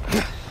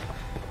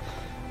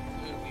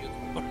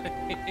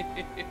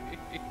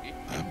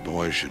 That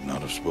boy should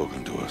not have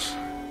spoken to us.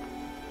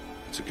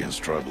 It's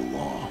against tribal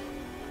law.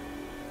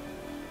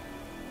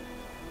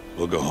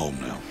 We'll go home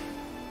now.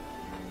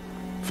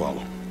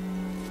 Follow.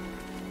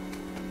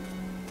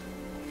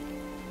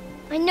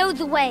 I know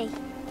the way.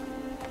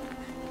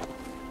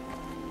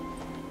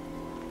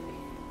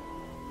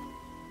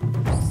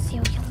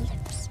 Seal your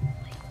lips,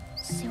 boy.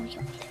 Seal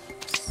your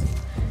lips.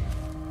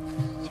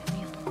 Seal your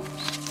lips, boy.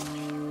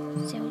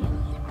 Seal your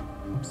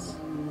lips.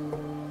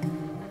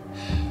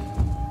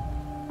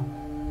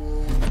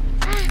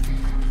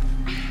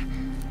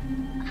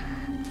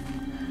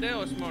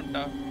 Deus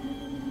monta.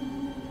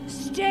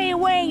 Stay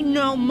away,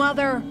 no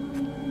mother.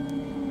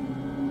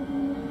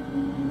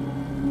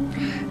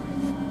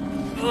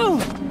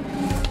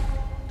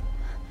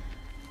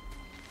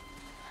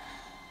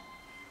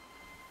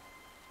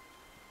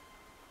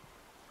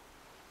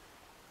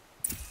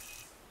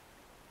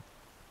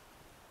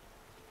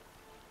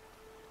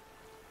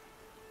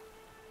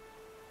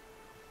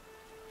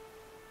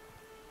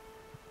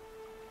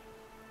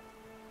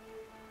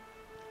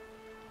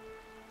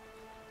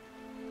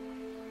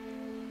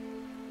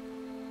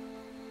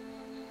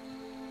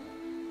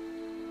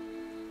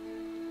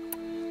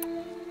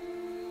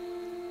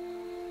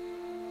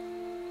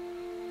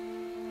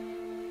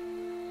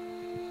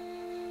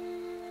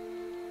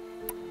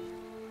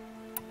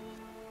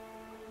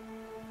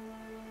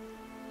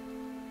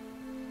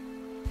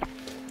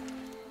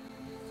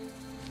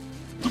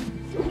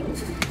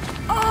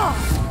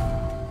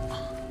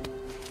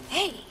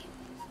 Hey.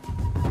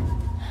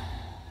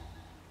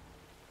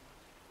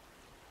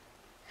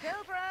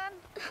 Children,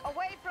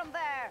 away from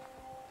there.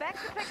 Back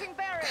to picking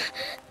berries.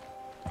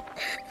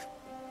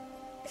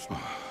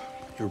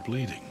 You're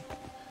bleeding.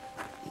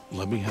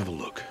 Let me have a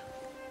look.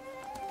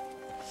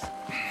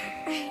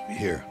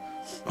 Here,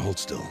 hold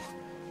still.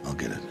 I'll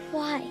get it.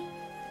 Why?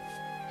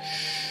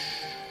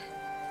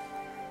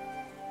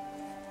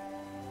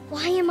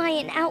 Why am I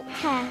an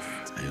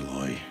outcast?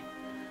 Aloy,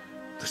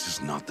 this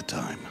is not the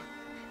time.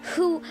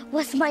 Who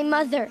was my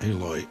mother?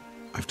 Aloy,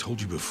 I've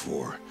told you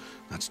before,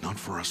 that's not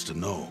for us to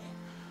know.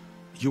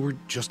 You were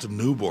just a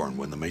newborn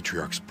when the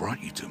matriarchs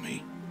brought you to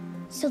me.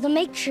 So the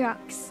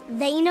matriarchs,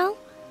 they know?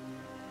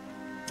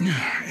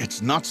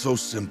 It's not so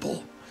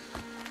simple.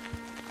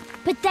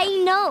 But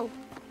they know.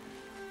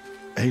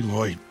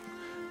 Aloy,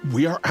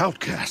 we are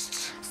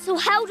outcasts. So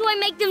how do I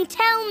make them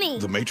tell me?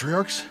 The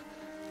matriarchs?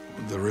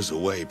 There is a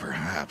way,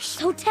 perhaps.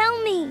 So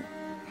tell me.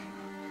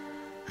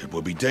 It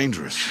would be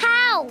dangerous.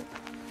 How?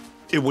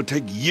 It would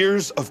take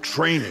years of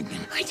training.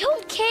 I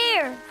don't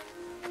care.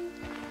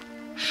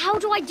 How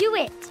do I do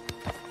it?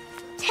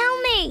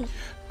 Tell me.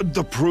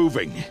 The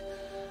proving.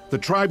 The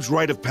tribe's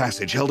rite of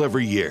passage held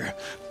every year.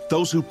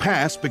 Those who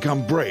pass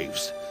become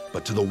braves.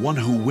 But to the one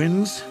who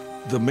wins,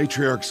 the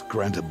matriarchs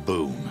grant a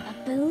boon. A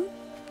boon?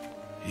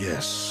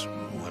 Yes,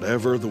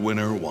 whatever the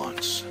winner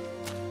wants.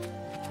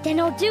 Then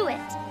I'll do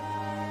it.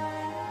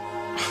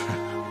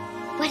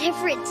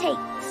 Whatever it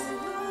takes.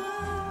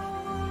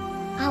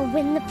 I'll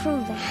win the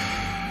proving.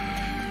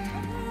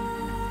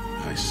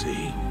 I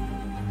see.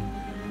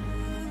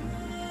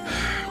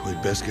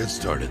 We'd best get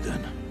started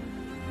then.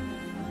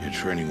 Your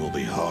training will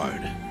be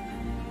hard.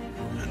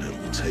 And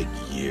it'll take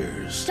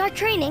years. Start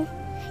training?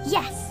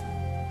 Yes.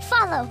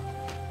 Follow.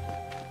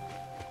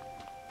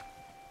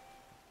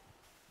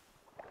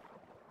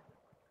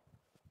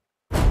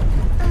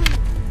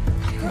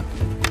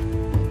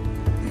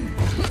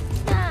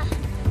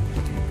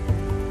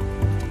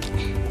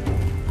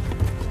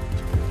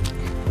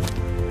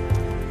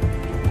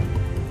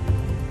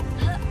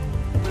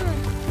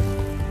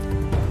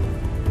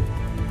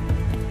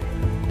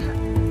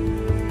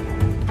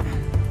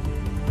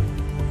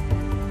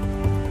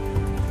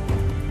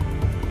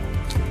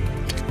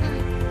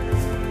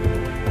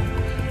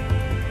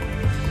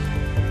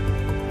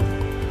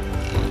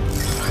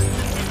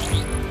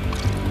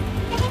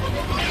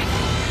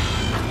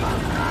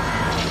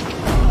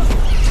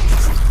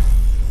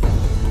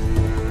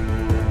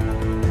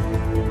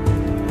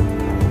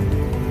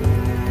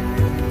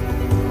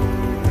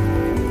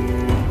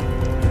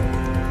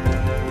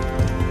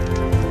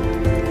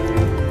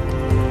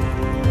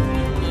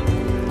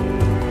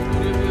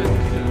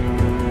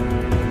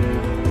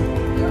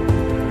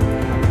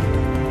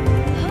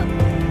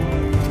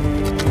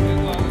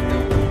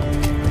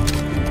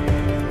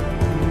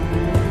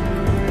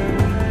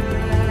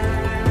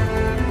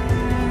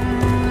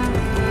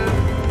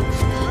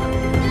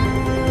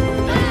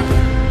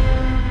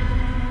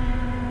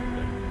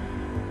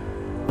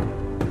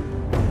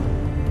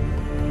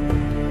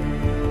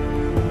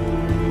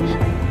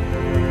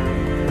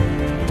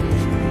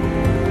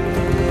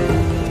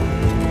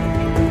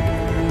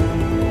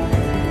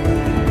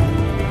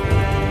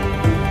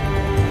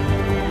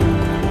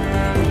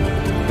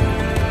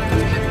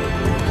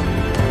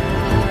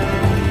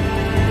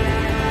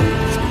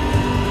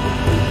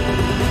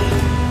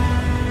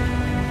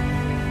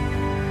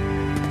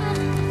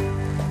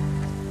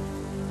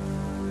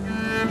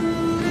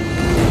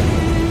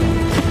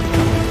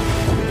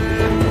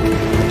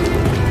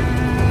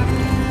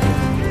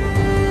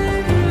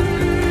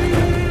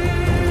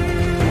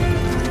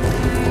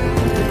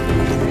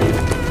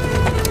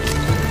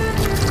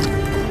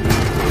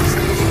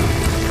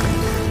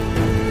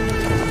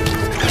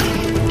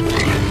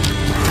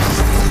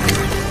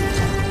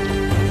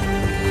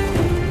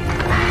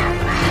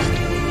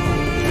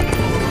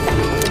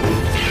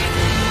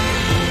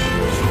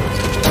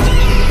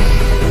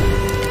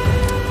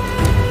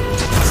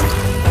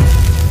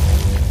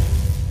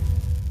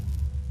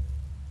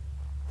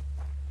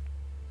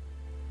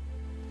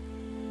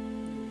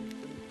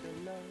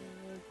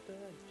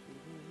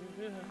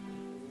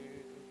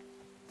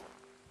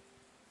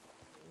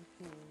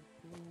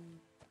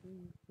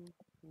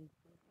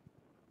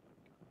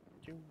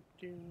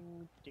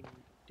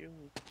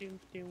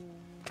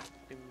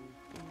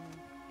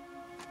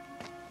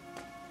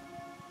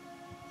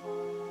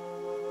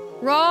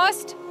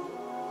 Rost?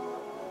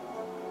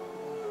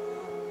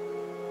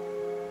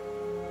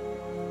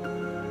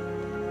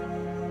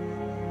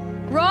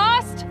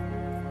 Rost?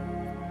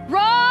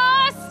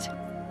 Rost?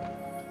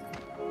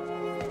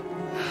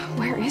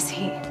 Where is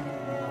he?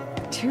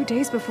 2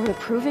 days before the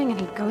proving and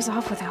he goes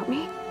off without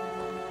me?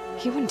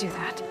 He wouldn't do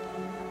that.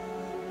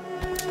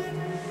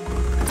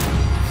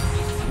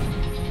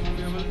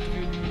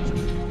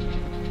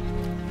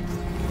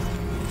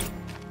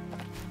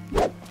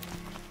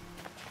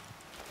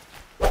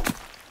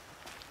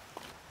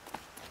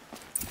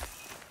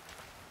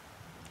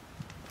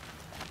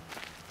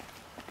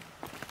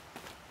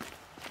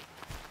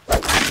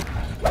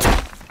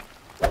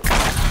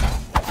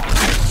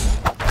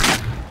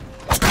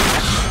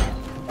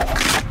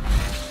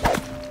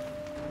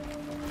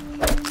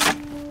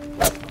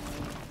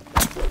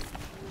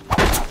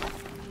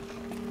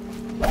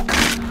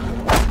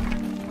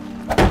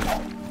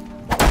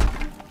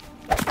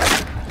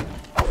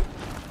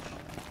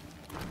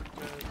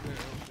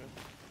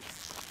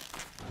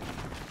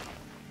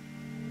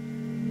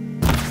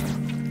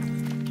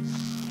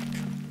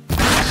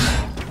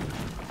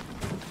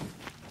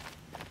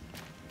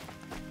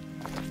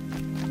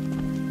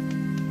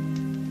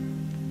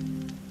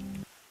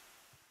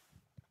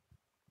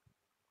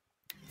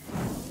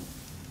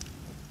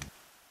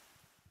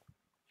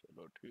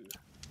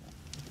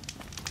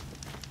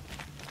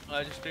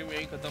 आज stream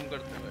यही खत्म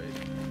करते हैं भाई।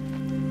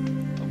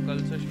 अब कल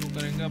से शुरू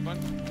करेंगे अपन।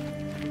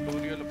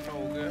 ट्यूटोरियल अपना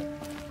हो गया।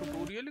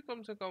 ट्यूटोरियल ही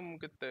कम से कम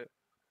कितने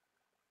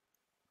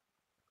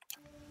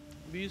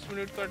 20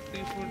 मिनट का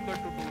 30 मिनट का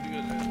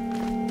ट्यूटोरियल है।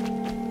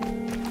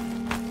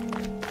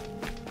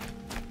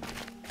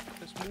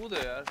 स्मूथ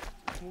है यार,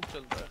 स्मूथ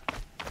चल रहा है।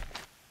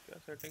 क्या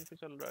सेटिंग पे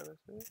चल रहा है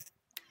वैसे?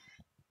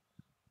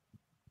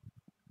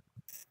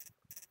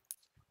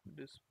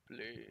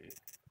 Display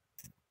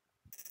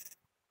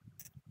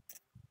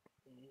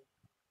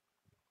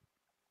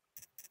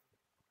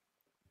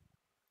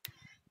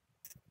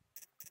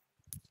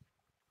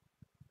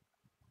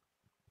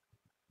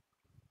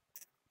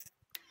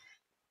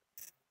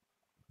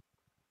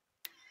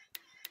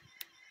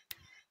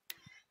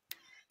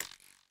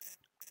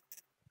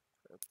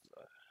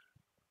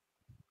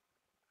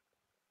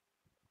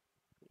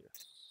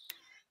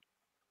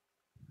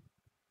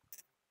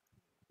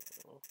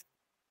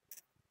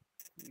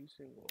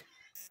Freezing off.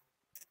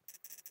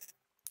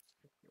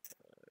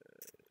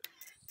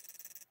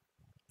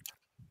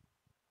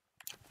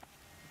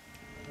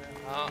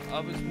 हाँ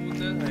अब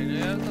स्मूथनेस है ना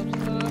यार सबसे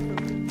ज़्यादा।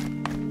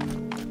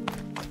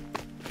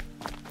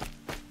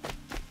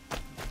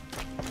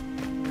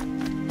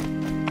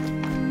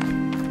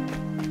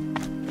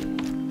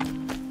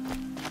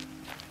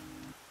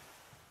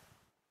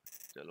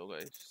 चलो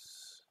गाइस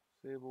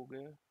सेव हो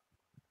गया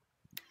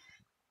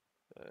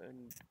एंड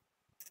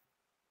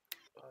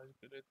आज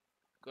के लिए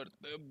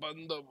करते हैं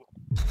बंद। अब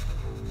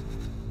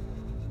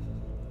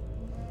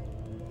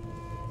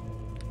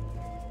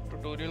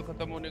ट्यूटोरियल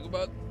खत्म होने के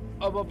बाद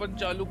अब अपन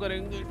चालू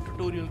करेंगे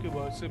ट्यूटोरियल के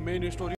बाद से मेन स्टोरी।